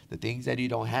qualities, the things that you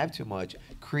don't have too much.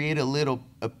 Create a little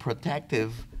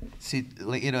protective,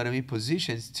 you know what I mean,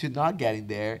 positions to not getting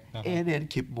there, and then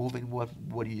keep moving. What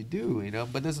do you do? You know,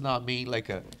 but does not mean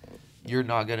like you're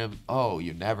not gonna. Oh,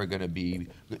 you're never gonna be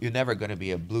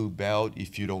a blue belt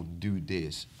if you don't do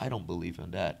this. I don't believe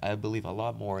in that. I believe a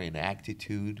lot more in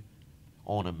attitude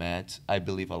on a mat. I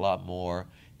believe a lot more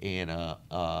in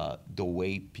the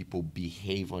way people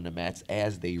behave on the mats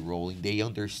as they rolling. They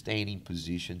understanding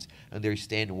positions,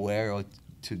 understand where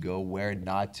to go, where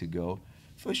not to go.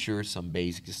 For sure, some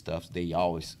basic stuff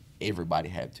everybody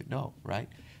have to know, right?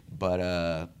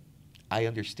 But I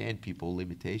understand people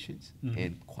limitations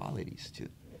and qualities too.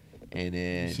 And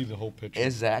then You see the whole picture.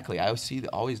 Exactly. I see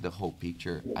always the whole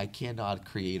picture. I cannot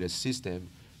create a system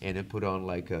and then put on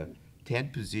like 10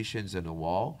 positions on a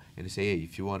wall and say, hey,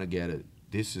 if you want to get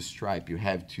this stripe, you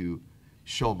have to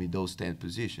show me those 10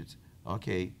 positions.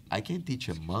 Okay, I can teach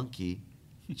a monkey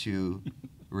to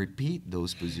repeat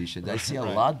those positions. I see a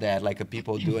lot that like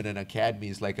people do in an academy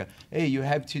is like, hey, you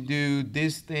have to do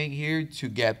this thing here to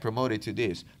get promoted to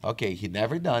this. Okay, he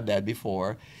never done that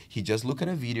before. He just look at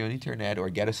a video on the internet or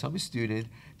get some student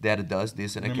that does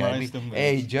this in academy.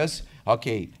 Hey, just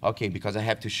okay, because I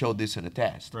have to show this in a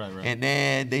test. Right. And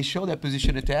then they show that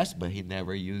position in a test, but he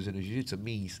never used it in jiu-jitsu.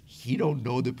 Means he don't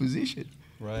know the position.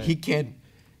 Right. He can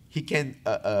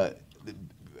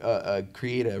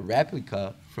create a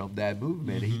replica from that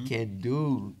movement. He can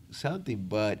do something,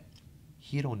 but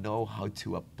he don't know how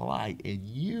to apply and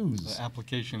use. The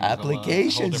application's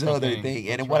other thing.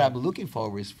 And That's what right. I'm looking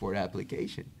for is for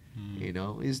application. You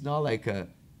know, it's not like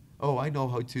oh, I know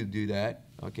how to do that.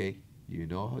 Okay, you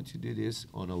know how to do this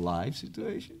on a live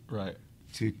situation. Right.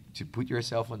 To put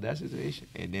yourself in that situation,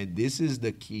 and then this is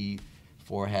the key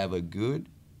for have a good,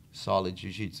 solid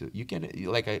jiu-jitsu. You can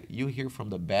you hear from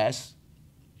the best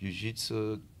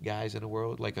jiu-jitsu guys in the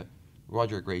world, like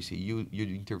Roger Gracie. You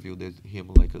interviewed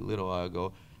him like a little while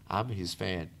ago. I'm his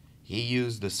fan. He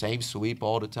used the same sweep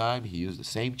all the time. He used the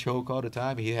same choke all the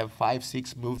time. He have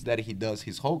 5-6 moves that he does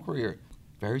his whole career.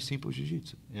 Very simple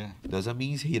jiu-jitsu. Yeah. Doesn't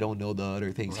mean he don't know the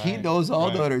other things. He Right, knows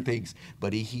all the right. other things,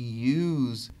 but he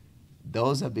used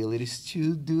those abilities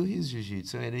to do his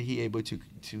jiu-jitsu, and then he able to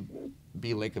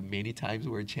be like a many times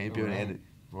world champion and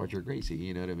Roger Gracie,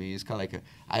 you know what I mean? It's kind of like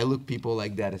I look people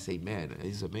like that and say, man,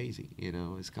 he's amazing, you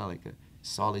know? It's kind of like a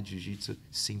solid jiu-jitsu,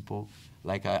 simple.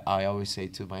 Like I always say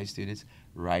to my students,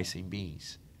 rice and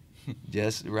beans.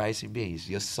 Just rice and beans,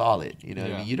 just solid, you know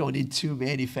what I mean? You don't need too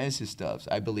many fancy stuff.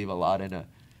 I believe a lot in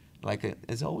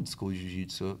it's old school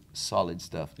jiu-jitsu, solid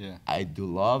stuff. Yeah. I do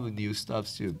love new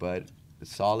stuff too, but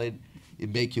solid, it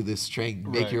make you the strength,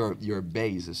 make your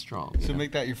base strong. So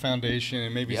make that your foundation,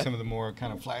 and maybe some of the more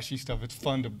kind of flashy stuff. It's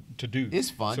fun to do.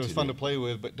 It's fun. So it's fun to play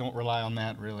with, but don't rely on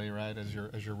that really, right? As your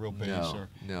real base or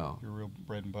your real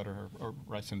bread and butter or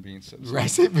rice and beans. So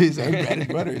rice and beans and bread and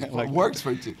butter like works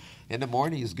for you. In the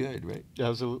morning is good, right?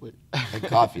 Absolutely. And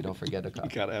coffee. Don't forget the coffee.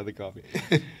 You gotta have the coffee.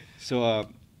 So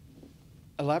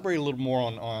elaborate a little more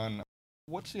on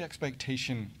what's the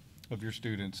expectation of your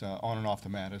students on and off the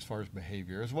mat as far as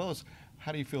behavior, as well as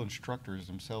how do you feel instructors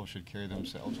themselves should carry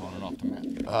themselves on and off the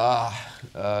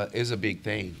mat? It's a big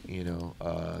thing, you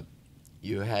know.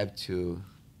 You have to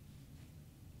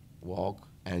walk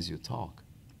as you talk,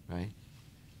 right?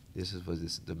 This is what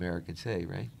the Americans say,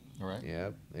 right? All right.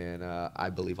 Yeah, and I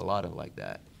believe a lot of like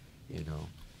that, you know.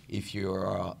 If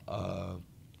you're,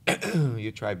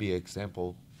 you try to be an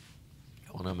example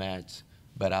on the mats,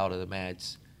 but out of the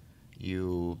mats,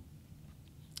 you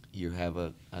have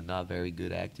a not very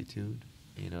good attitude.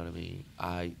 You know what I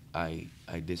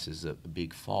mean? This is a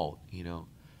big fault. You know,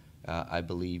 I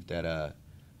believe that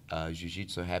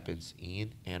jiu-jitsu happens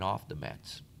in and off the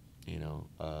mats. You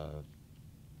know,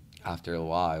 after a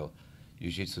while,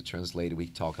 jiu-jitsu translated. We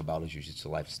talk about jiu-jitsu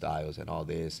lifestyles and all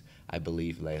this. I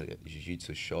believe like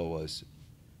jiu-jitsu show us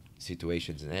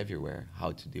situations and everywhere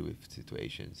how to deal with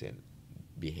situations and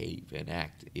behave and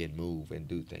act and move and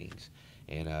do things.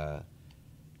 And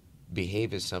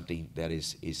behave is something that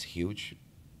is huge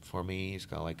for me. It's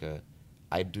kind of like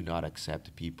I do not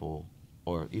accept people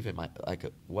or even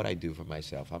what I do for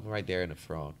myself. I'm right there in the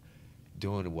front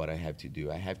doing what I have to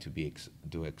do. I have to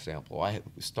do example. I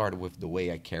start with the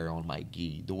way I carry on my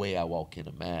gi, the way I walk in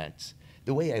the mats,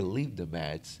 the way I leave the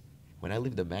mats. When I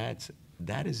leave the mats,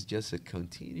 that is just a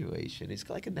continuation. It's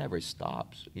like it never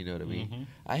stops. You know what I mean? Mm-hmm.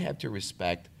 I have to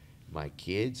respect my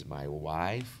kids, my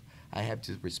wife. I have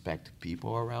to respect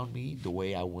people around me the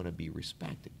way I want to be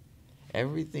respected.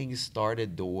 Everything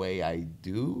started the way I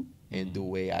do and the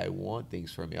way I want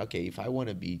things from me. Okay, if I want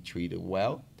to be treated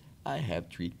well, I have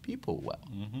to treat people well.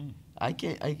 Mm-hmm.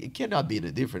 It cannot be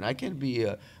the different. I can be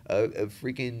a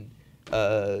freaking,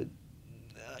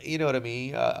 you know what I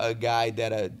mean? A guy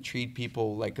that treat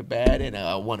people like a bad and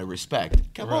I want to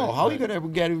respect. Come on, how are you going to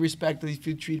get respect if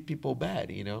you treat people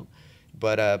bad, you know?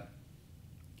 But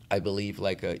I believe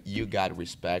like you got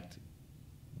respect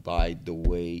by the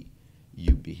way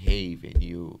you behave and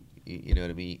you know what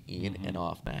I mean, in and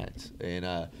off mats.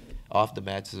 And off the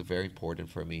mats is very important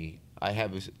for me. I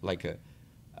have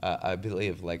I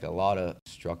believe like a lot of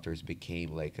instructors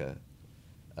became like a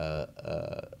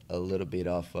little bit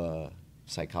of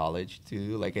psychology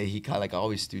too. Like he kind of like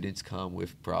always students come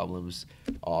with problems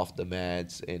off the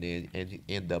mats and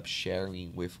end up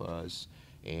sharing with us.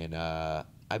 And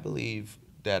I believe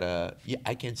that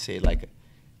I can say like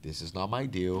this is not my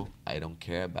deal. I don't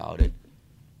care about it.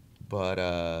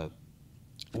 But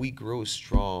we grow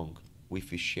strong if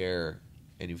we share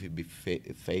and if we be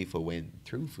faithful and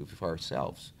truthful with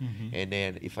ourselves. Mm-hmm. And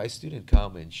then if a student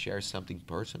come and share something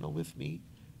personal with me,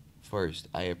 first,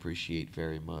 I appreciate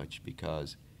very much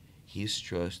because he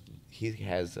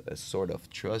has a sort of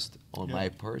trust on my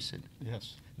person.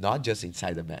 Yes. Not just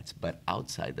inside the mats, but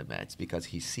outside the mats because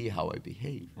he see how I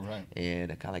behave. Right.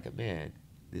 And I kind of like, man,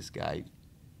 this guy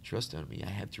trusts on me. I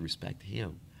have to respect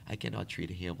him. I cannot treat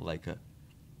him like a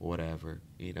whatever,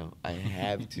 you know. I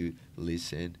have to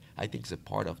listen. I think it's a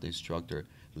part of the instructor,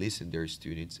 listen their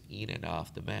students in and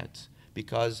off the mats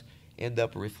because end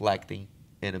up reflecting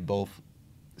in both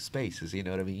spaces, you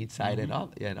know what I mean, inside and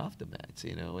off the mats,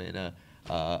 you know. And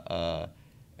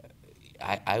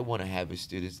I want to have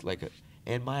students like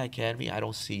in my academy, I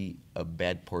don't see a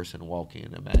bad person walking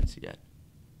in the mats yet.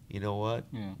 You know what?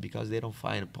 Yeah. Because they don't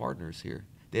find partners here.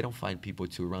 They don't find people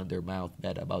to run their mouth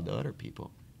bad about the other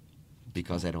people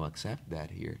because I don't accept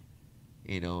that here.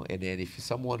 You know, and then if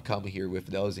someone come here with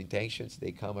those intentions,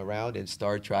 they come around and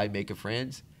start trying making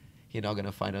friends, you're not going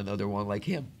to find another one like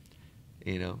him,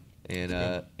 you know. And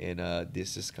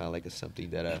this is kind of like something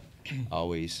that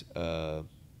always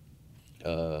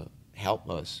help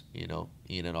us, you know,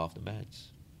 in and off the mats.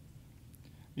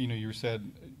 You know, you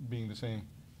said being the same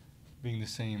being the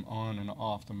same on and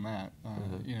off the mat.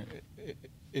 You know,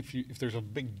 if there's a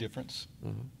big difference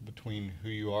between who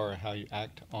you are and how you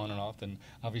act on and off, then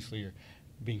obviously you're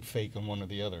being fake on one or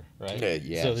the other, right?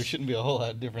 Yes. So there shouldn't be a whole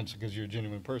lot of difference because you're a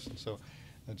genuine person. So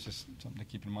that's just something to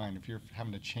keep in mind. If you're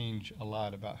having to change a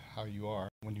lot about how you are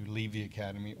when you leave the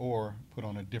academy or put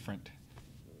on a different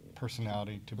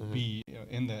personality to be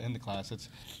in the class,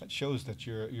 that shows that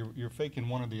you're faking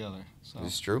one or the other. So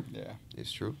It's true. Yeah,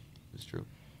 It's true. It's true.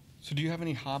 So do you have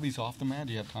any hobbies off the mat?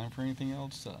 Do you have time for anything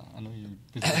else? I know you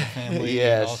visit your family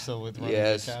Yes. and also with running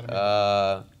Yes. the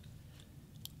academy.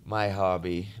 My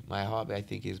hobby, I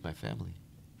think, is my family.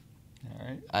 All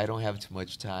right. I don't have too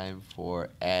much time for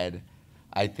ed.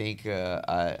 I think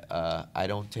I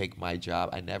don't take my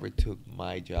job. I never took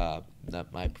my job,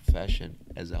 not my profession,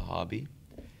 as a hobby.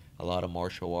 A lot of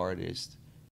martial artists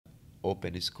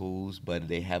open schools, but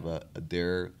they have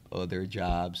their other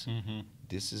jobs.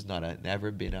 This is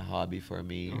never been a hobby for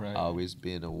me. Right. Always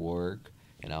been a work,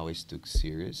 and I always took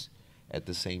serious. At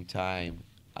the same time,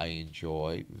 I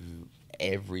enjoy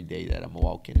every day that I'm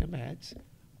walking the mats.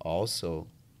 Also,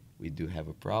 we do have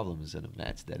problems in the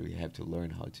mats that we have to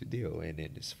learn how to deal, and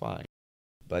it is fine.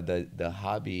 But the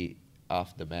hobby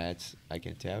off the mats, I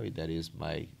can tell you, that is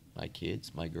my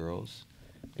kids, my girls,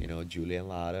 you know, Julia and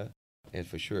Lara. And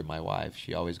for sure, my wife,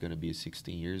 she always going to be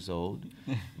 16 years old.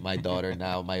 My daughter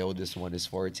now, my oldest one is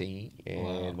 14,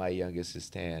 and my youngest is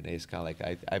 10. It's kind of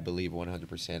like, I believe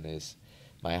 100% is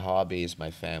my hobby is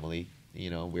my family. You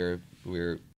know,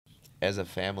 we're as a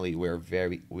family, we're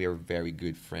very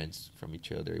good friends from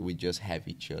each other. We just have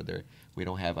each other. I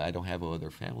don't have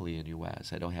other family in the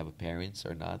U.S. I don't have parents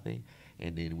or nothing.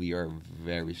 And then we are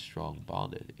very strong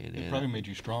bonded. And It probably made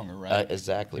you stronger, right?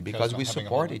 Exactly, because we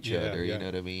support each other, you know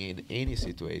what I mean, in any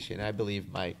situation. I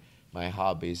believe my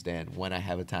hobby is then when I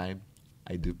have a time,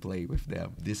 I do play with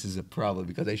them. This is a problem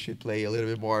because I should play a little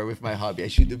bit more with my hobby. I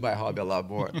should do my hobby a lot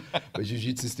more. But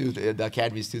Jiu-Jitsu the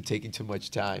academy is still taking too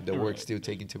much time. The work's still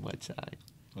taking too much time.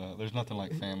 Well, there's nothing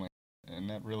like family. And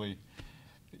that really,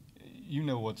 you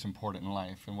know what's important in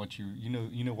life and what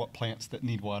you know what plants that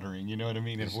need watering, you know what I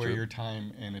mean, and where your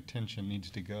time and attention needs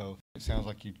to go. It sounds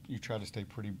like you try to stay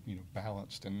pretty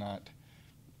balanced and not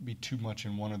be too much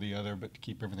in one or the other, but to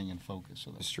keep everything in focus.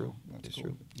 So that's true. That's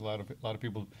cool. A lot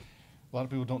of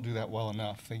people don't do that well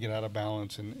enough. They get out of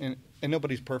balance, and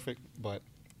nobody's perfect, but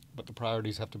the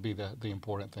priorities have to be the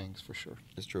important things for sure.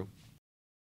 It's true.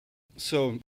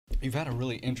 So you've had a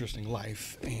really interesting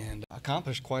life and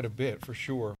accomplished quite a bit for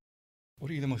sure. What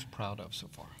are you the most proud of so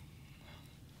far?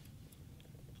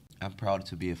 I'm proud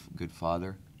to be a good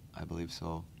father. I believe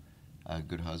so. A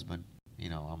good husband. You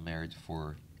know, I'm married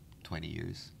for 20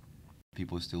 years.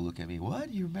 People still look at me,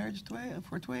 what? You're married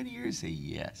for 20 years? Say,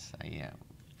 yes, I am.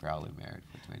 Proudly married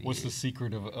for 20 years. What's the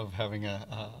secret of having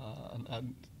a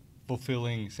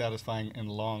fulfilling, satisfying,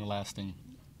 and long-lasting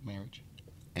marriage?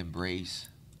 Embrace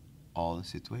all the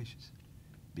situations.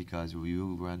 Because we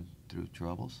will run through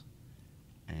troubles,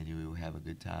 and you will have a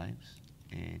good times,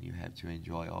 and you have to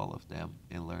enjoy all of them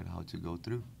and learn how to go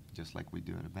through, just like we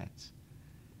do in the mats.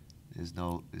 There's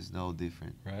no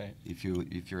different. Right. If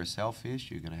you're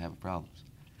selfish, you're gonna have problems.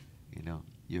 You know,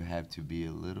 you have to be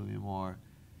a little bit more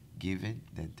giving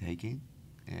than taking,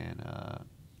 and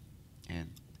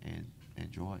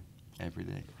enjoy every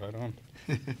day. Right on.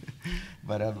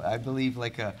 But I believe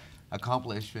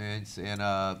accomplishments in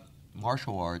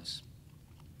martial arts.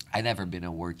 I never been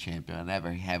a world champion. I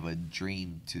never have a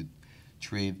dream to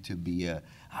be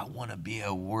I want to be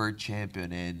a world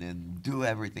champion and do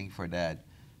everything for that.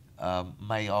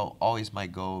 Always my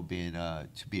goal being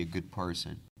to be a good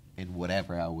person in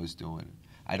whatever I was doing.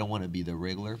 I don't want to be the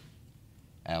regular.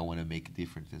 I want to make a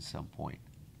difference at some point.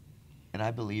 And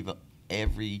I believe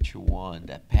each one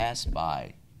that passed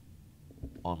by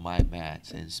on my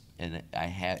mats, and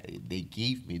they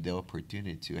give me the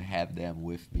opportunity to have them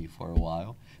with me for a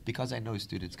while, because I know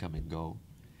students come and go.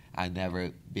 I've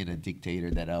never been a dictator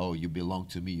that, oh, you belong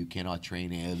to me, you cannot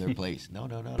train any other place. No.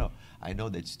 I know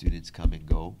that students come and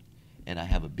go, and I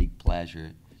have a big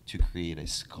pleasure to create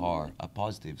a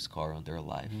positive scar on their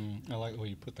life. I like the way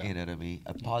you put that. You know what I mean?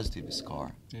 A positive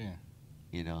scar. Yeah.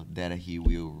 You know, that he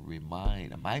will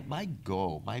remind. My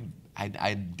goal,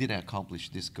 I didn't accomplish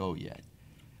this goal yet,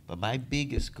 but my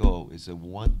biggest goal is that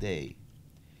one day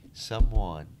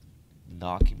someone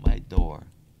knocking my door,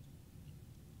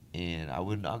 and I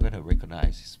was not going to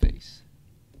recognize his face,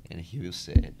 and he will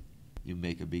say, you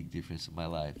make a big difference in my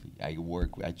life. I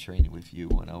trained with you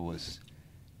when I was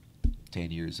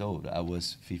 10 years old. I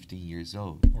was 15 years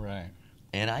old. Right.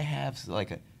 And I have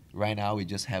right now we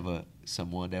just have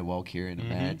someone that walk here in the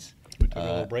mats. We took a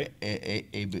little break.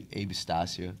 Abe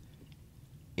Stasia.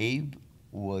 Abe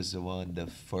was one of the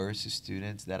first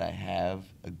students that I have,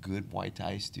 a good Muay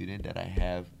Thai student that I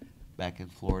have back in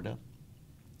Florida.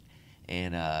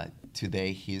 And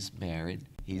today he's married.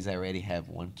 He's already have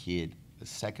one kid. The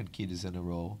second kid is in a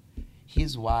row.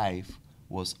 His wife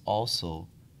was also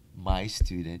my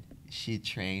student. She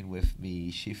trained with me.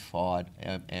 She fought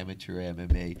amateur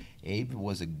MMA. Abe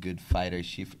was a good fighter.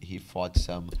 He fought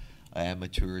some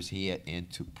amateurs. He had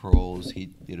into pros. He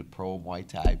did a pro Muay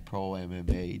Thai, pro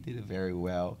MMA. He did it very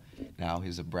well. Now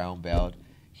he's a brown belt.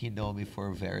 He know me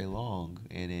for very long,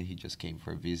 and then he just came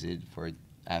for a visit.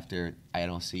 After I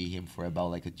don't see him for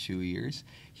about like 2 years,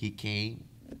 he came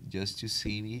just to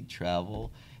see me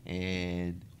travel,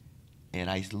 and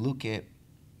I look at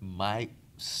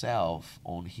myself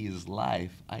on his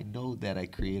life. I know that I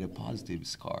create a positive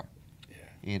scar.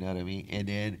 You know what I mean? And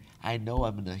then I know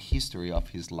I'm in the history of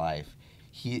his life.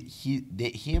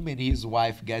 Him and his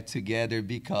wife got together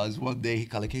because one day he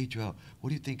called like, "Hey Joe, what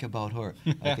do you think about her?"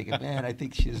 I think, man, I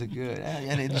think she's a good,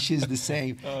 and then she's the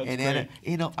same. And then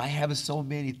I have so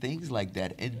many things like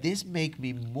that, and this make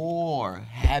me more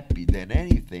happy than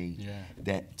anything.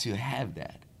 That to have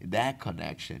that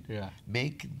connection,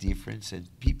 make a difference in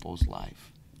people's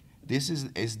life. This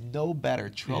is no better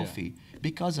trophy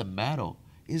because a medal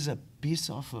is a piece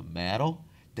of a metal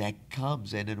that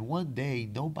comes, and then one day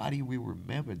nobody will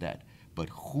remember that, but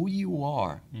who you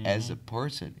are as a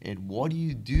person and what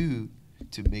you do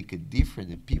to make a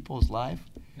difference in people's life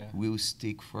will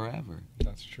stick forever.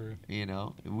 That's true. It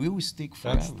will stick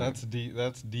forever. That's deep.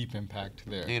 That's deep impact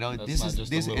there. This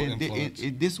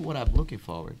is what I'm looking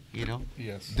forward.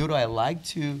 Yes. Do I like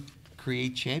to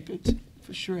create champions?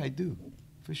 For sure I do.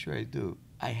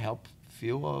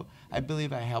 I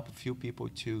believe I help a few people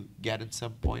to get at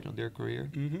some point on their career.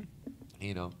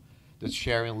 Just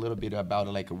sharing a little bit about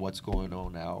like what's going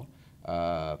on now.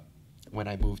 When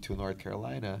I moved to North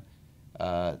Carolina,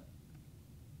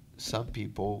 some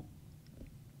people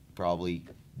probably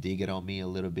dig it on me a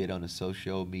little bit on the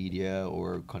social media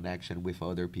or connection with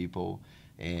other people,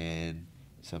 and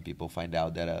some people find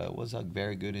out that I was a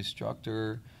very good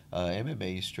instructor,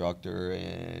 MMA instructor,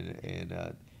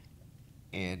 and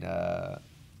end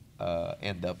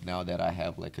up now that I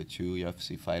have like 2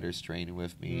 UFC fighters training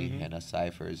with me, Hannah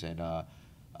Cifers and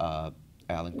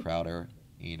Alan Crowder,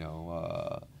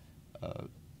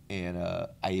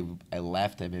 I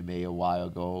left MMA a while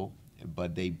ago,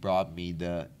 but they brought me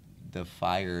the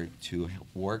fire to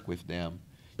work with them,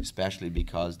 especially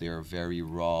because they are very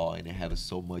raw and they have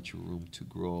so much room to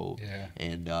grow,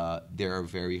 and they are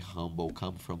very humble,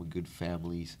 come from good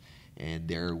families, and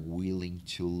they're willing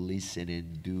to listen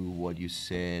and do what you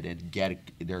said and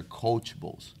they're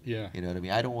coachables. You know what I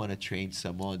mean? I don't want to train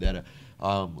someone that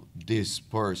this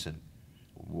person,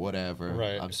 whatever.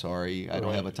 Right. I'm sorry, I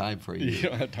don't have a time for you. You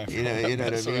don't have time for you know what I mean?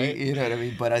 Right. You know what I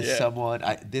mean? But as someone,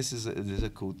 this is a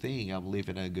cool thing. I'm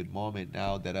living a good moment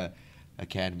now that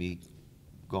academy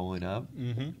going up.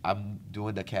 I'm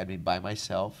doing the academy by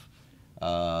myself,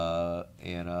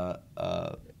 and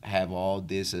have all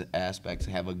these aspects,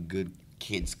 have a good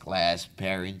kids class,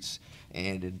 parents,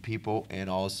 and then people, and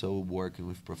also working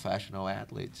with professional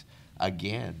athletes.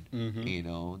 Again,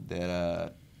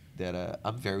 that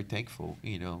I'm very thankful,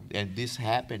 and this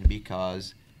happened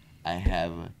because I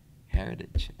have a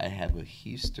heritage, I have a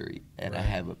history, and I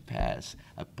have a past,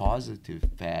 a positive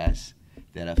past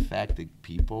that affected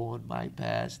people on my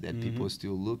past that people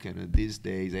still looking at these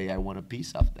days. Hey, I want a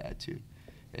piece of that too.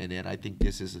 And then I think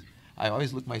I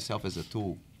always look myself as a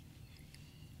tool.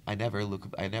 I never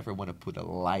want to put a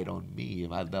light on me.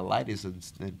 The light is on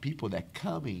people that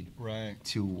coming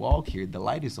to walk here. The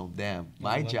light is on them.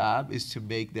 My job is to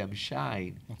make them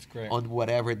shine on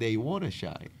whatever they want to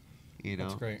shine.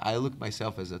 That's great. I look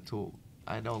myself as a tool.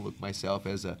 I don't look myself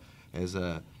as a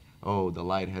the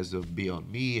light has to be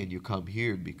on me and you come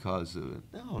here because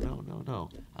no.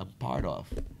 I'm part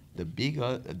of the big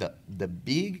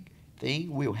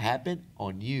thing will happen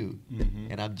on you,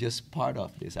 and I'm just part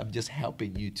of this. I'm just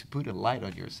helping you to put a light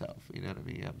on yourself. You know what I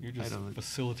mean? You're just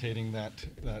facilitating that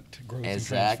growth and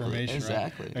transformation.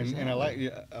 Exactly. And I like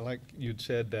you'd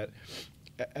said that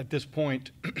at this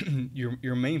point,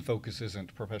 your main focus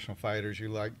isn't professional fighters. You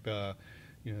like the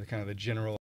kind of the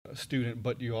general student,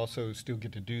 but you also still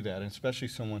get to do that, and especially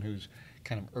someone who's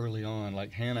kind of early on,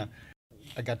 like Hannah.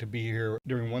 I got to be here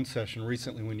during one session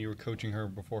recently when you were coaching her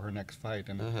before her next fight,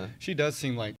 and she does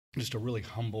seem like just a really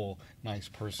humble, nice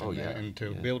person. And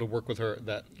to be able to work with her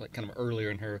that like kind of earlier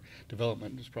in her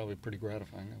development is probably pretty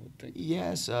gratifying, I would think.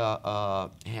 Yes,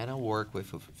 Hannah worked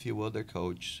with a few other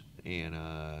coaches, and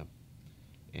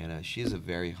she's a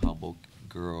very humble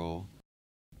girl.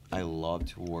 I love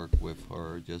to work with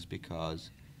her just because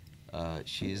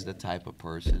she's the type of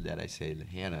person that I say,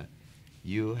 Hannah,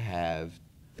 you have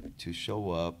to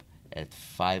show up at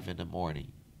 5 in the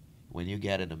morning. When you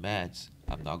get in the mats,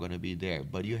 I'm not going to be there,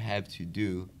 but you have to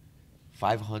do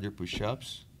 500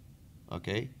 push-ups,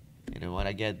 okay? And then when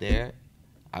I get there,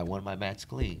 I want my mats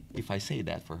clean. If I say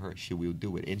that for her, she will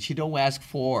do it. And she don't ask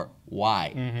for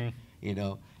why, you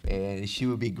know? And she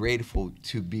will be grateful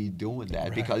to be doing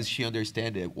that because she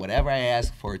understands that whatever I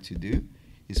ask for her to do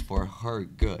is for her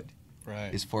good.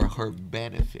 Right. It's for her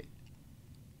benefit.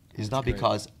 It's not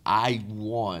because I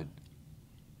want,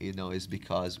 you know, it's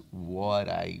because what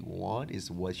I want is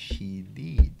what she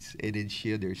needs. And then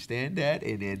she understands that,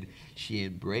 and then she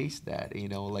embraced that, you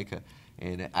know, like a,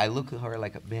 and I look at her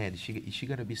like, man, is she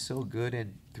going to be so good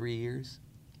in 3 years?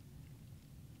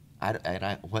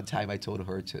 One time I told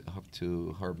her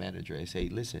to her manager, I say,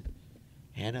 listen,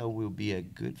 Hannah will be a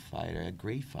good fighter, a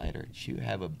great fighter. She will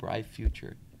have a bright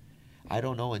future. I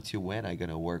don't know until when I'm going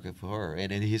to work with her.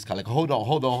 And then he's kind of like, hold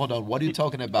on. What are you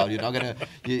talking about? You're not going to...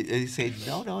 He said,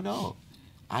 no.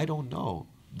 I don't know.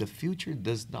 The future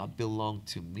does not belong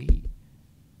to me.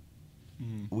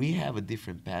 We have a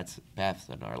different paths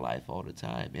in our life all the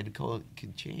time, and it can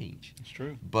change. It's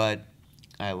true. But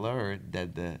I learned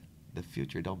that the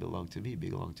future don't belong to me,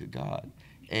 belong to God.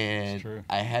 And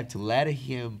I had to let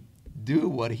him do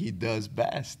what he does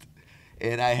best.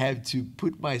 And I have to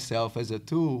put myself as a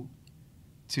tool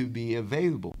to be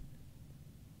available.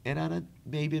 And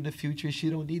maybe in the future she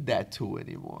don't need that tool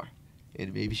anymore,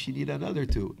 and maybe she need another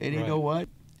tool. And you know what?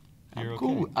 I'm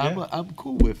cool. Yeah. I'm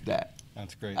cool with that.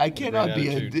 That's great. I cannot be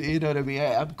you know what I mean?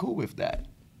 I'm cool with that.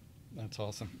 That's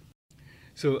awesome.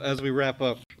 So as we wrap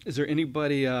up, is there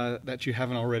anybody that you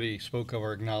haven't already spoke of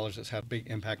or acknowledged that's had a big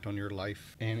impact on your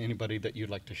life, and anybody that you'd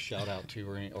like to shout out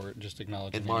to or just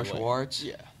acknowledge in martial arts?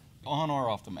 Yeah, on or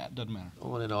off the mat, doesn't matter.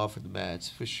 On and off of the mats,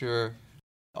 for sure.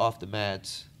 Off the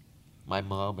mats, my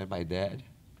mom and my dad,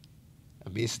 I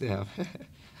miss them.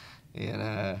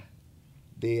 And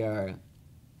they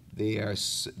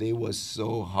was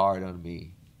so hard on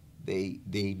me. They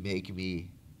make me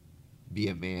be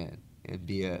a man and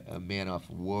be a man of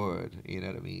word. You know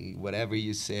what I mean? Whatever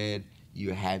you said,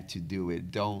 you had to do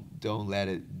it. Don't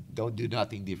do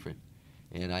nothing different.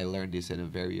 And I learned this at a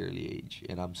very early age,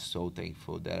 and I'm so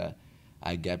thankful that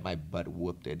I get my butt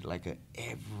whooped at like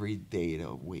every day of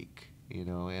the week, you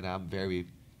know. And I'm very,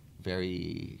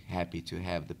 very happy to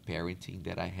have the parenting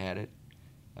that I had it.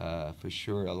 For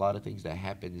sure, a lot of things that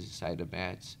happen inside the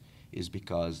mats is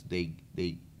because they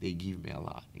give me a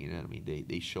lot. You know what I mean?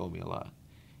 They show me a lot.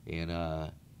 And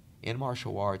in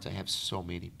martial arts, I have so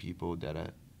many people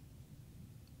that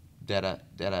I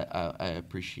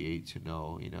appreciate to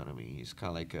know. You know what I mean? It's kind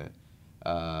of like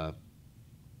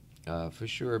for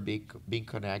sure, being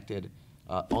connected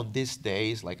on these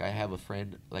days. Like I have a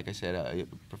friend, like I said,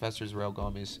 Professor Israel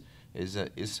Gomez is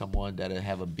someone that I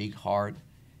have a big heart.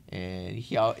 And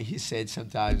he said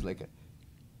sometimes like,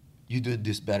 "You doing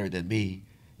this better than me,"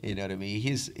 you know what I mean?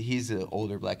 He's an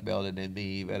older black belt than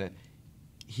me, but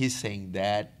he's saying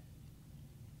that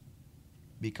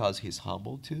because he's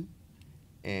humble too,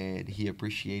 and he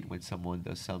appreciate when someone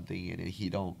does something, and he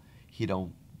don't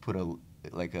put a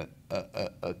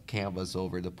canvas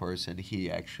over the person.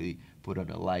 He actually put on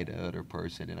a light on the other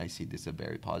person, and I see this as a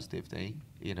very positive thing.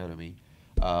 You know what I mean?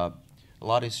 A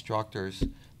lot of instructors.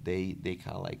 They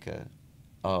kind of like,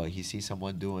 he sees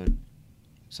someone doing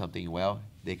something well,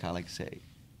 they kind of like say,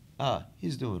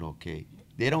 he's doing okay.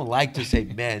 They don't like to say,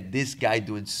 man, this guy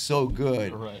doing so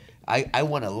good. Right. I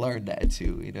want to learn that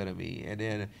too, you know what I mean? And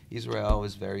then Israel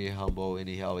was very humble, and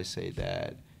he always say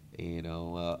that, you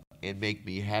know, it make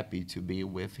me happy to be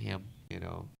with him, you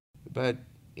know. But,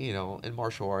 you know, in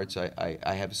martial arts, I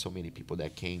have so many people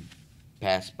that came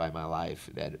past by my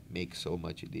life that make so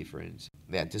much a difference.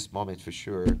 At this moment, for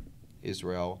sure,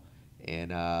 Israel, and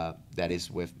that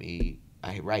is with me.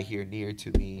 Right here near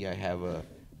to me, I have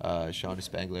Sean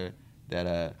Spangler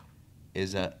that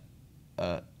is a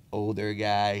older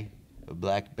guy, a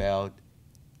black belt,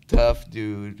 tough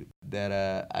dude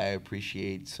that I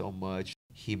appreciate so much.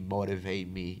 He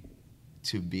motivates me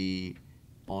to be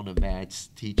on the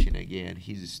mats teaching again.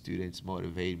 His students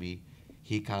motivate me.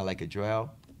 He kind of like a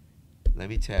Joel. Let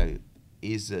me tell you,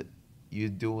 you're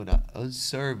doing an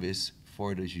unservice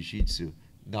for the jiu-jitsu,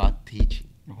 not teaching.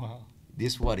 Wow.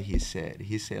 This is what he said.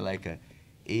 He said like,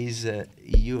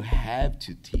 you have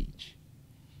to teach.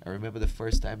 I remember the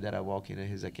first time that I walked into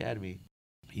his academy.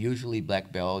 Usually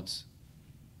black belts,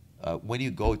 when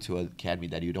you go to an academy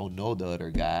that you don't know the other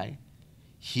guy,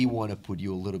 he want to put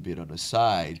you a little bit on the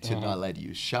side to not let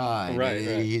you shine. Right, and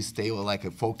right. He stay like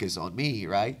a focus on me,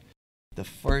 right? The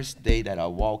first day that I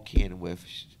walk in with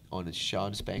on the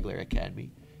Sean Spangler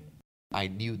Academy, I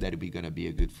knew that we're gonna be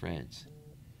a good friends,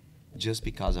 just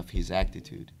because of his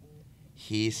attitude.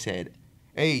 He said,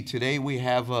 "Hey, today we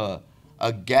have a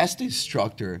guest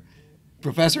instructor.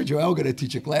 Professor Joel gonna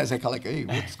teach a class." I call like, "Hey,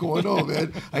 what's going on,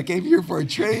 man? I came here for a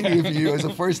training with you. It's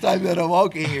the first time that I'm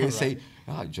walking here." And say,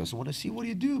 "I just want to see what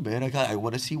you do, man. I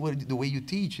want to see the way you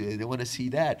teach it. I want to see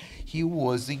that." He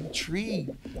was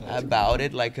intrigued about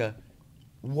it, like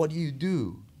what do you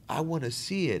do? I want to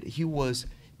see it. He was,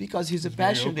 because he's a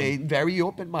passionate, very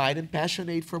open-minded,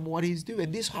 passionate from what he's doing.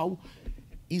 And this is how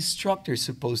instructor's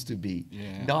supposed to be.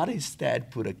 Yeah. Not instead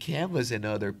put a canvas in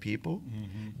other people,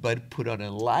 but put on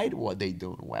a light what they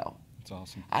doing well. That's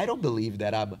awesome. I don't believe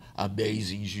that I'm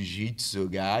amazing jiu-jitsu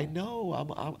guy.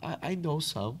 No, I know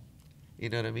some. You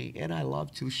know what I mean? And I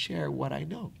love to share what I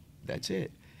know. That's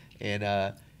it.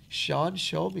 And Sean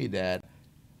showed me that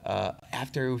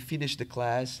after we finished the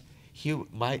class,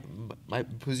 my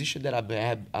position that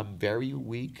I'm very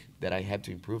weak, that I have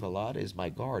to improve a lot, is my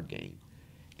guard game.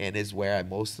 And is where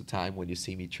most of the time when you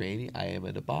see me training, I am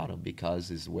at the bottom,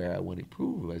 because it's where I want to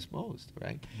improve as most,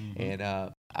 right? And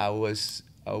I was,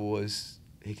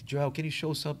 "Hey, Joel, can you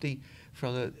show something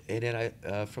from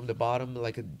the bottom,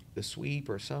 like a sweep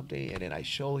or something?" And then I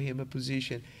show him a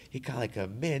position. He kind of like,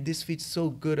 "Man, this fits so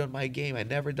good on my game. I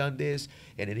never done this."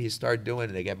 And then he started doing it,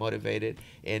 and I get motivated.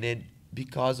 And then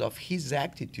because of his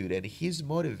attitude and his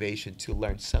motivation to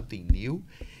learn something new,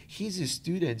 his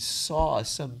students saw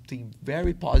something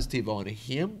very positive on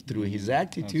him through his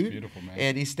attitude. That's beautiful, man.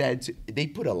 And instead, they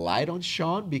put a light on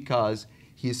Sean because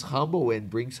he's humble and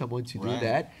brings someone to do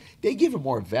that. They give him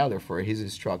more value for his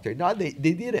instructor. Not they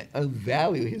didn't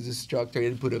unvalue his instructor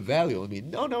and put a value on me.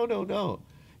 No.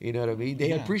 You know what I mean?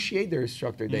 They appreciate their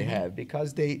instructor they have,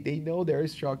 because they know their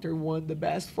instructor want the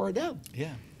best for them.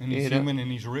 Yeah, and he's human,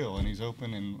 and he's real, and he's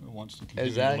open, and wants to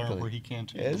continue to learn where he can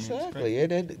too. Exactly.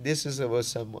 And then this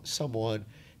was someone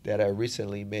that I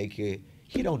recently make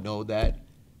he don't know that.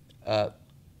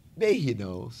 Maybe he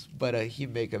knows, but he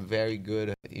make a very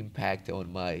good impact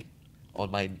on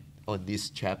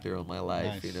this chapter of my life.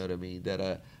 Nice. You know what I mean?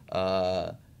 That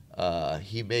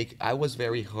I was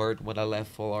very hurt when I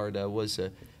left Florida. It was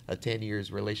a 10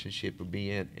 years relationship with me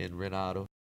and Renato,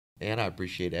 and I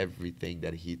appreciate everything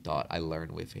that he taught. I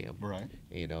learned with him. Right.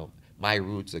 You know, my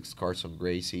roots is Carson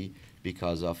Gracie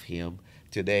because of him.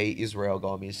 Today, Israel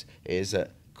Gomez is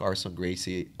Carson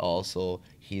Gracie also.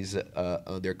 He's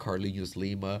under Carlinhos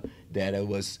Lima. That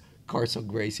was Carson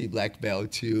Gracie black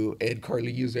belt too, and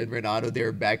Carlinhos and Renato,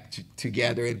 they're back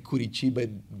together in Curitiba,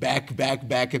 and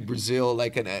back in Brazil,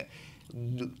 like in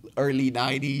the early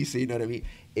 90s. You know what I mean?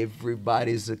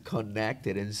 Everybody's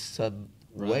connected in some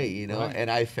way, you know. And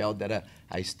I felt that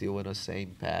I still on the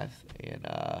same path. And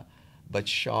but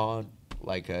Sean,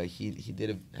 like he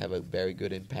did have a very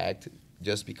good impact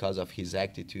just because of his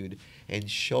attitude, and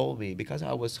showed me, because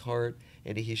I was hurt,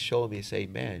 and he showed me, say,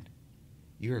 "Man,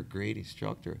 you're a great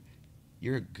instructor.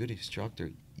 You're a good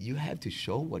instructor. You have to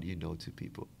show what you know to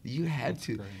people. You had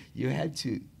to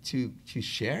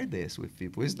share this with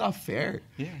people. It's not fair.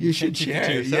 Yeah, you should share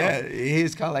it. Yeah, yourself.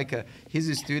 he's kind of like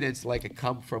his students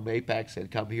come from Apex and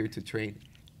come here to train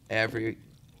every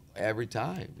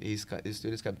time. His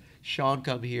students come. Sean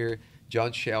come here.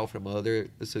 John Shell from other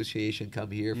association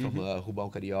come here from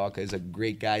Rubão Carioca. Is a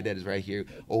great guy that is right here.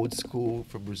 Old school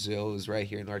from Brazil is right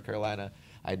here in North Carolina.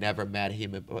 I never met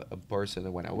him in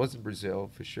person when I was in Brazil,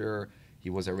 for sure. He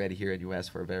was already here in the U.S.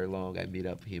 for very long. I meet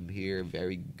up him here.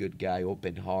 Very good guy,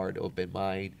 open heart, open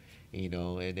mind, you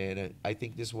know. And then I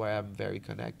think this is why I'm very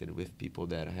connected with people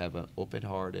that have an open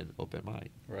heart and open mind.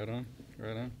 Right on.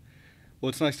 Well,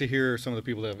 it's nice to hear some of the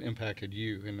people that have impacted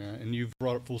you, and you've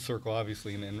brought it full circle,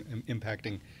 obviously, and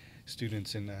impacting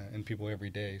students and people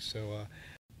every day. So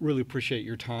really appreciate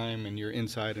your time and your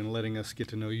insight and letting us get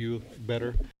to know you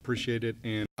better. Appreciate it.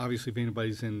 And obviously, if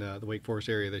anybody's in the Wake Forest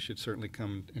area, they should certainly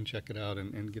come and check it out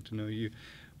and get to know you.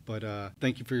 But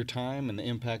thank you for your time and the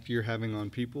impact you're having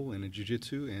on people in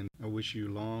jiu-jitsu, and I wish you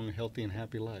long, healthy, and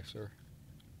happy life, sir.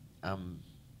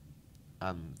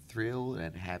 I'm thrilled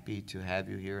and happy to have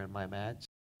you here in my match.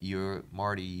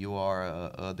 Marty, you are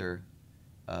other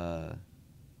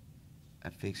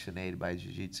aficionated by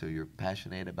jiu-jitsu. You're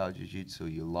passionate about jiu-jitsu.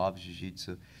 You love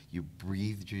jiu-jitsu. You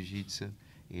breathe jiu-jitsu,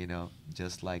 you know,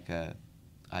 just like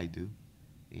I do,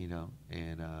 you know.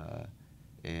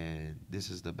 And this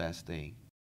is the best thing.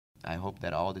 I hope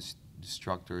that all the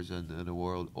instructors in the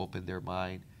world open their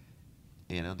mind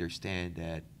and understand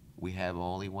that we have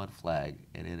only one flag,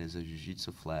 and it is a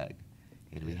jiu-jitsu flag.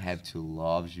 And we have to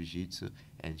love jiu-jitsu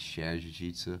and share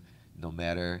jiu-jitsu, no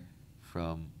matter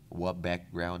from what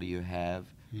background you have,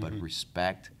 but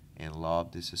respect and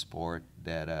love this sport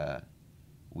that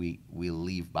we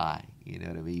live by. You know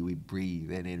what I mean? We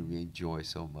breathe and then we enjoy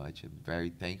so much. I'm very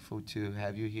thankful to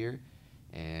have you here,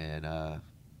 and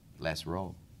let's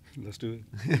roll. Let's do it.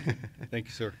 Thank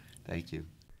you, sir. Thank you.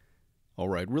 All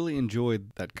right, really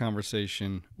enjoyed that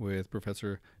conversation with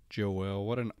Professor Joel.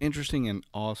 What an interesting and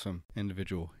awesome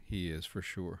individual he is, for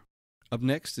sure. Up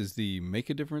next is the Make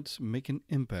a Difference, Make an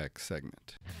Impact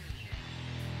segment.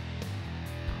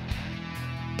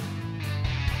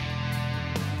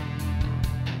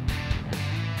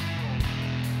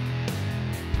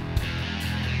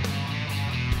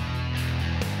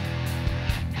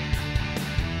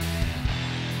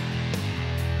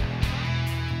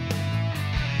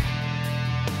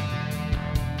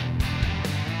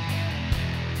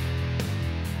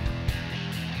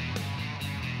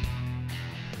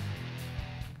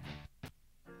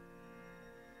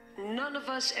 None of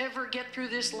us ever get through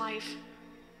this life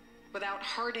without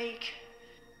heartache,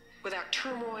 without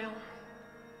turmoil.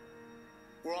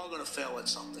 We're all going to fail at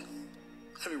something.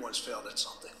 Everyone's failed at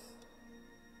something.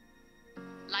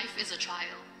 Life is a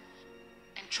trial,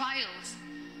 and trials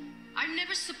are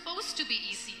never supposed to be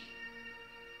easy.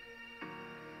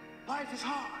 Life is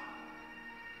hard.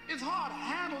 It's hard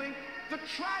handling the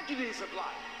tragedies of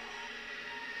life.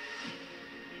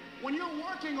 When you're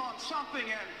working on something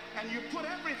and you put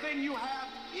everything you have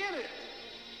in it,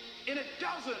 and it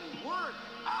doesn't work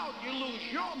out, you lose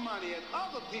your money and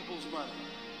other people's money.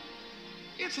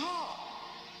 It's hard.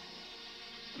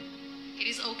 It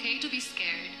is okay to be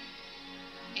scared.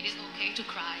 It is okay to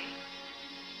cry.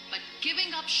 But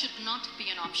giving up should not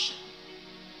be an option.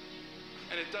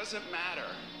 And it doesn't matter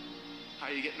how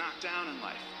you get knocked down in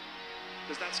life,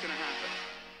 because that's going to happen.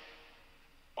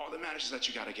 All that matters is that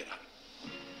you got to get up.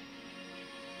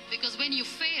 Because when you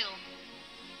fail,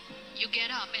 you get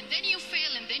up, and then you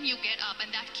fail, and then you get up,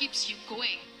 and that keeps you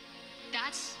going.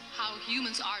 That's how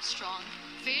humans are strong.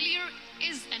 Failure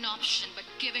is an option, but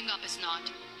giving up is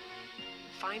not.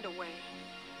 Find a way.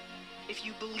 If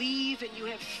you believe and you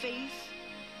have faith,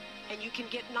 and you can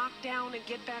get knocked down and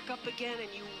get back up again,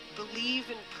 and you believe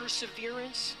in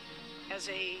perseverance as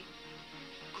a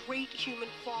great human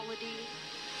quality,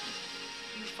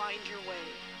 you find your way.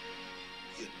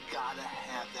 You gotta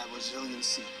have that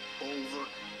resiliency over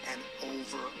and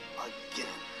over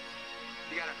again.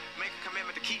 You gotta make a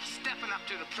commitment to keep stepping up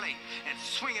to the plate and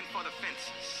swinging for the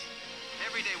fences.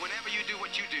 Every day, whenever you do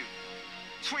what you do,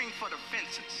 swing for the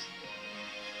fences.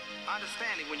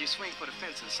 Understanding when you swing for the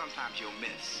fences, sometimes you'll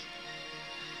miss.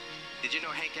 Did you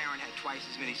know Hank Aaron had twice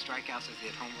as many strikeouts as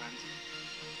he had home runs?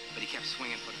 But he kept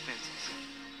swinging for the fences.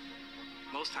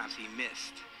 Most times he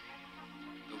missed.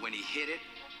 But when he hit it,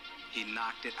 he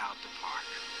knocked it out the park.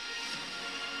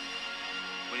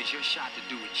 When it's your shot to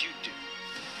do what you do,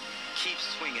 keep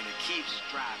swinging and keep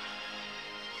striving.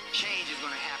 Change is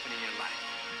going to happen in your life.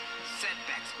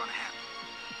 Setbacks are going to happen.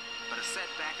 But a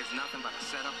setback is nothing but a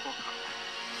setup for a comeback.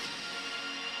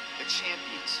 The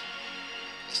champions.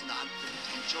 It's not the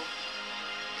potential.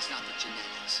 It's not the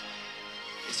genetics.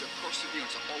 It's their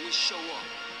perseverance to always show up.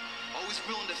 Always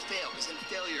willing to fail, because in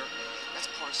failure, that's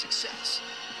part of success.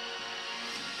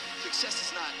 Success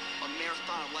is not a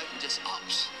marathon of life with just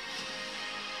ups.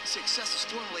 Success is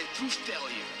formulated through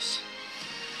failures,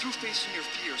 through facing your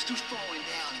fears, through falling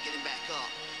down and getting back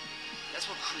up. That's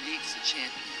what creates the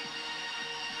champion.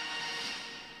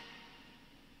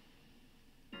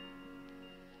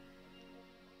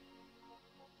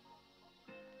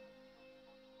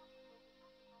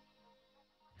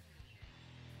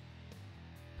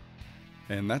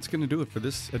 And that's going to do it for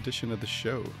this edition of the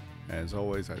show. As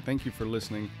always, I thank you for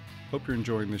listening. Hope you're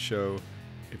enjoying the show.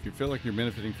 If you feel like you're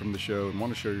benefiting from the show and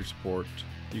want to show your support,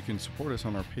 you can support us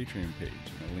on our Patreon page,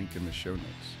 and a link in the show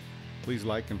notes. Please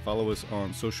like and follow us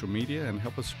on social media and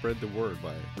help us spread the word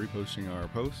by reposting our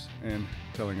posts and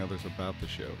telling others about the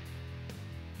show.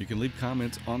 You can leave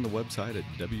comments on the website at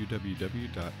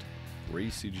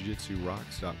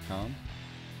www.GracieJujitsuRocks.com.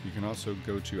 You can also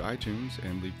go to iTunes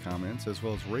and leave comments, as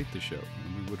well as rate the show,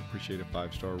 and we would appreciate a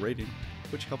 5-star rating,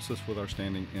 which helps us with our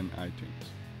standing in iTunes.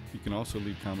 You can also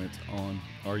leave comments on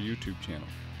our YouTube channel.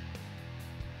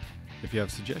 If you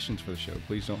have suggestions for the show,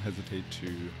 please don't hesitate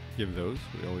to give those.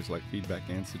 We always like feedback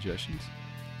and suggestions.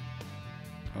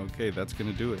 Okay, that's going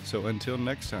to do it. So until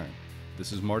next time,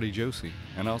 this is Marty Josie,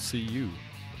 and I'll see you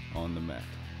on the mat.